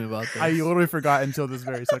told me about this. I literally forgot until this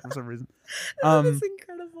very second for some reason. That is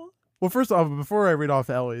incredible. Well, first off, before I read off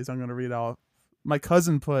Ellie's, I'm going to read off. My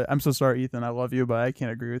cousin put, I'm so sorry, Ethan, I love you, but I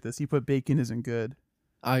can't agree with this. He put bacon isn't good.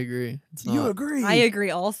 I agree. It's You not. agree? I agree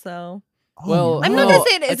also. Oh, Well, I'm no, not gonna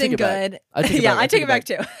say it I take isn't it back. good. I take it yeah, back. I take it back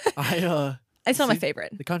too. I It's not my See?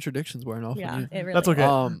 favorite. the contradictions wearing off Yeah, on you. it really That's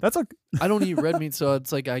okay. is. That's okay. I don't eat red meat, so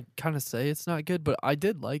it's like I kind of say it's not good, but I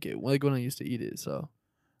did like it, like when I used to eat it. So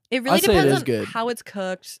It really say it depends is on good. how it's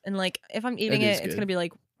cooked, and like if I'm eating is it, it's good. gonna be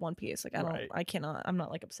like one piece. Like Right. I cannot. I'm not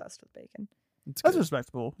like obsessed with bacon, it's That's good.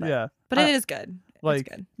 respectable. But- yeah. but I- it is good. Like,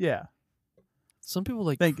 It's good. yeah. Some people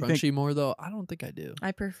like Thank- crunchy more though. I don't think I do.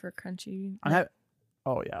 I prefer crunchy.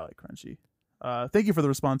 Oh, yeah, I like crunchy. Thank you for the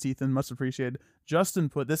response, Ethan. Much appreciated. Justin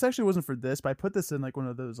put, this actually wasn't for this, but I put this in like one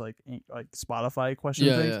of those like Spotify question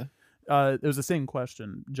Yeah, things. yeah. It was the same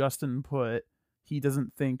question. Justin put, he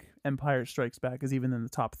doesn't think Empire Strikes Back is even in the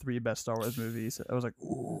top 3 best Star Wars movies. I was like,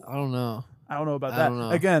 ooh, I don't know. I don't know about I that. don't know.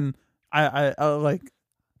 Again, I like.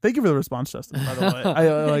 Thank you for the response, Justin. By the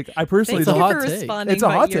way, I personally Thank you a don't. hot for take. responding. It's a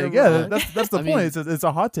but hot you're take. Yeah, wrong. that's the I point. mean, It's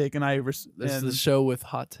a hot take, and This is and- the show with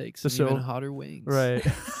hot takes The and even show. hotter wings. right.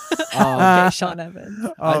 okay, Sean Evans.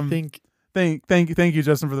 I think Thank you,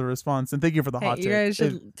 Justin, for the response, and thank you for the Hey, hot you take. guys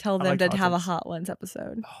should tell I them like to hot have a takes. Hot Ones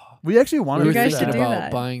episode. We actually wanted we were to guys do should thinking that. do about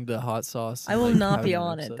that. buying the hot sauce. I and, will like, not be having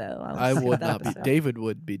an on it episode. though. I skip would that not be. episode. David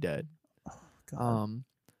would be dead. God.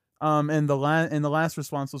 Um, And the last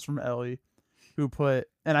response was from Ellie, who put,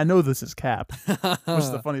 and I know this is cap, which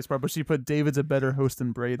is the funniest part, but she put, David's a better host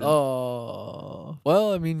than Brayden. Oh,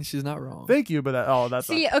 well, I mean, she's not wrong. Thank you, but that's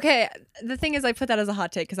See, okay, the thing is, I put that as a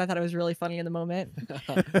hot take because I thought it was really funny in the moment.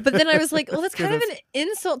 But then I was like, well, that's kind of an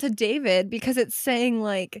insult to David because it's saying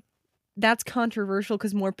like that's controversial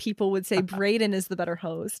because more people would say Brayden is the better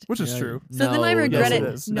host. which is Yeah, true. So then I no, regret Yes, it.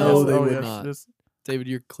 it is. No, they Oh, would yes, not. yes. David,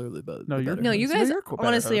 you're clearly better. No, you're- No, you guys you're a better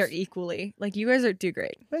honestly are host. equally. Like, you guys do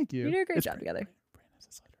great. Thank you. You do a great It's job together.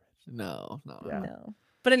 No. Yeah. No.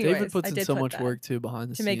 But anyways, David puts I in did so put much that. work too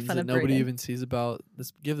behind the to make scenes fun that of nobody Brayden. even sees about.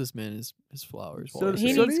 Give this man his flowers. So, while He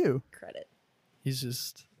he's so here. do needs you. credit. He's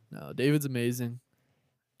just no. David's amazing.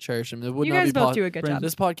 Cherish him. It would You not guys be both do a good Brandon, job.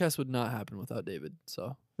 This podcast would not happen without David.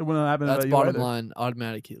 So It wouldn't happen that's without you bottom either. line.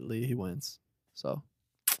 Automatically, he wins. So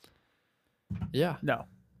yeah, No.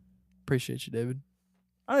 appreciate you, David.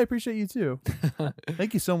 I appreciate you too.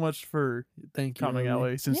 Thank you so much for Thank you, coming, Elli.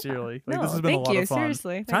 Ellie. Sincerely. No, this has been a thank lot you. of fun.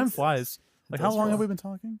 Seriously. Time thanks. flies. It Like, how does long fly. have we been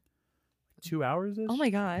talking? 2 hours ish? Oh my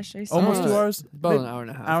gosh. Are you Almost Uh, 2 hours? About Maybe an hour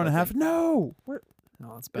and a half. Hour and a I half? think. No.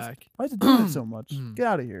 No, it's back. Why is it doing it so much? Mm. Get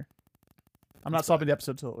out of here. I'm not It's stopping the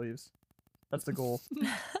episode till it leaves. That's the goal.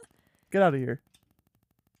 Get out of here.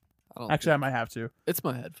 I don't Actually, I think- might have to. it's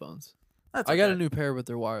my headphones. That's I got a okay. new pair, but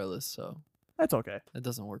they're wireless, so That's okay. it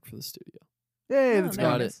doesn't work for the studio. Yay, Oh, that's there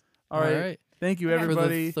got good. it. is. All right. Thank you, Okay.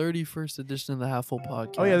 everybody. For the 31st edition of the Half Full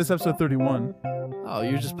Podcast. Oh, yeah, this is episode 31. Oh,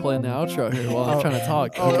 you're just playing the outro here while I'm Oh. trying to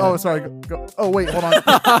talk. Oh, sorry. Oh, wait, hold on.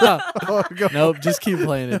 Oh, go. Nope, just keep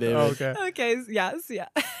playing it, David. Oh, okay. Okay. Yes. Yeah.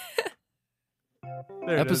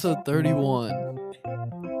 There it is. Episode 31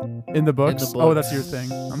 In the books? In the Oh, that's books. your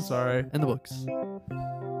thing. I'm sorry. in the books.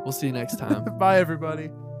 We'll see you next time. Bye, everybody.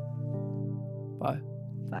 Bye.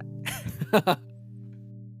 Bye.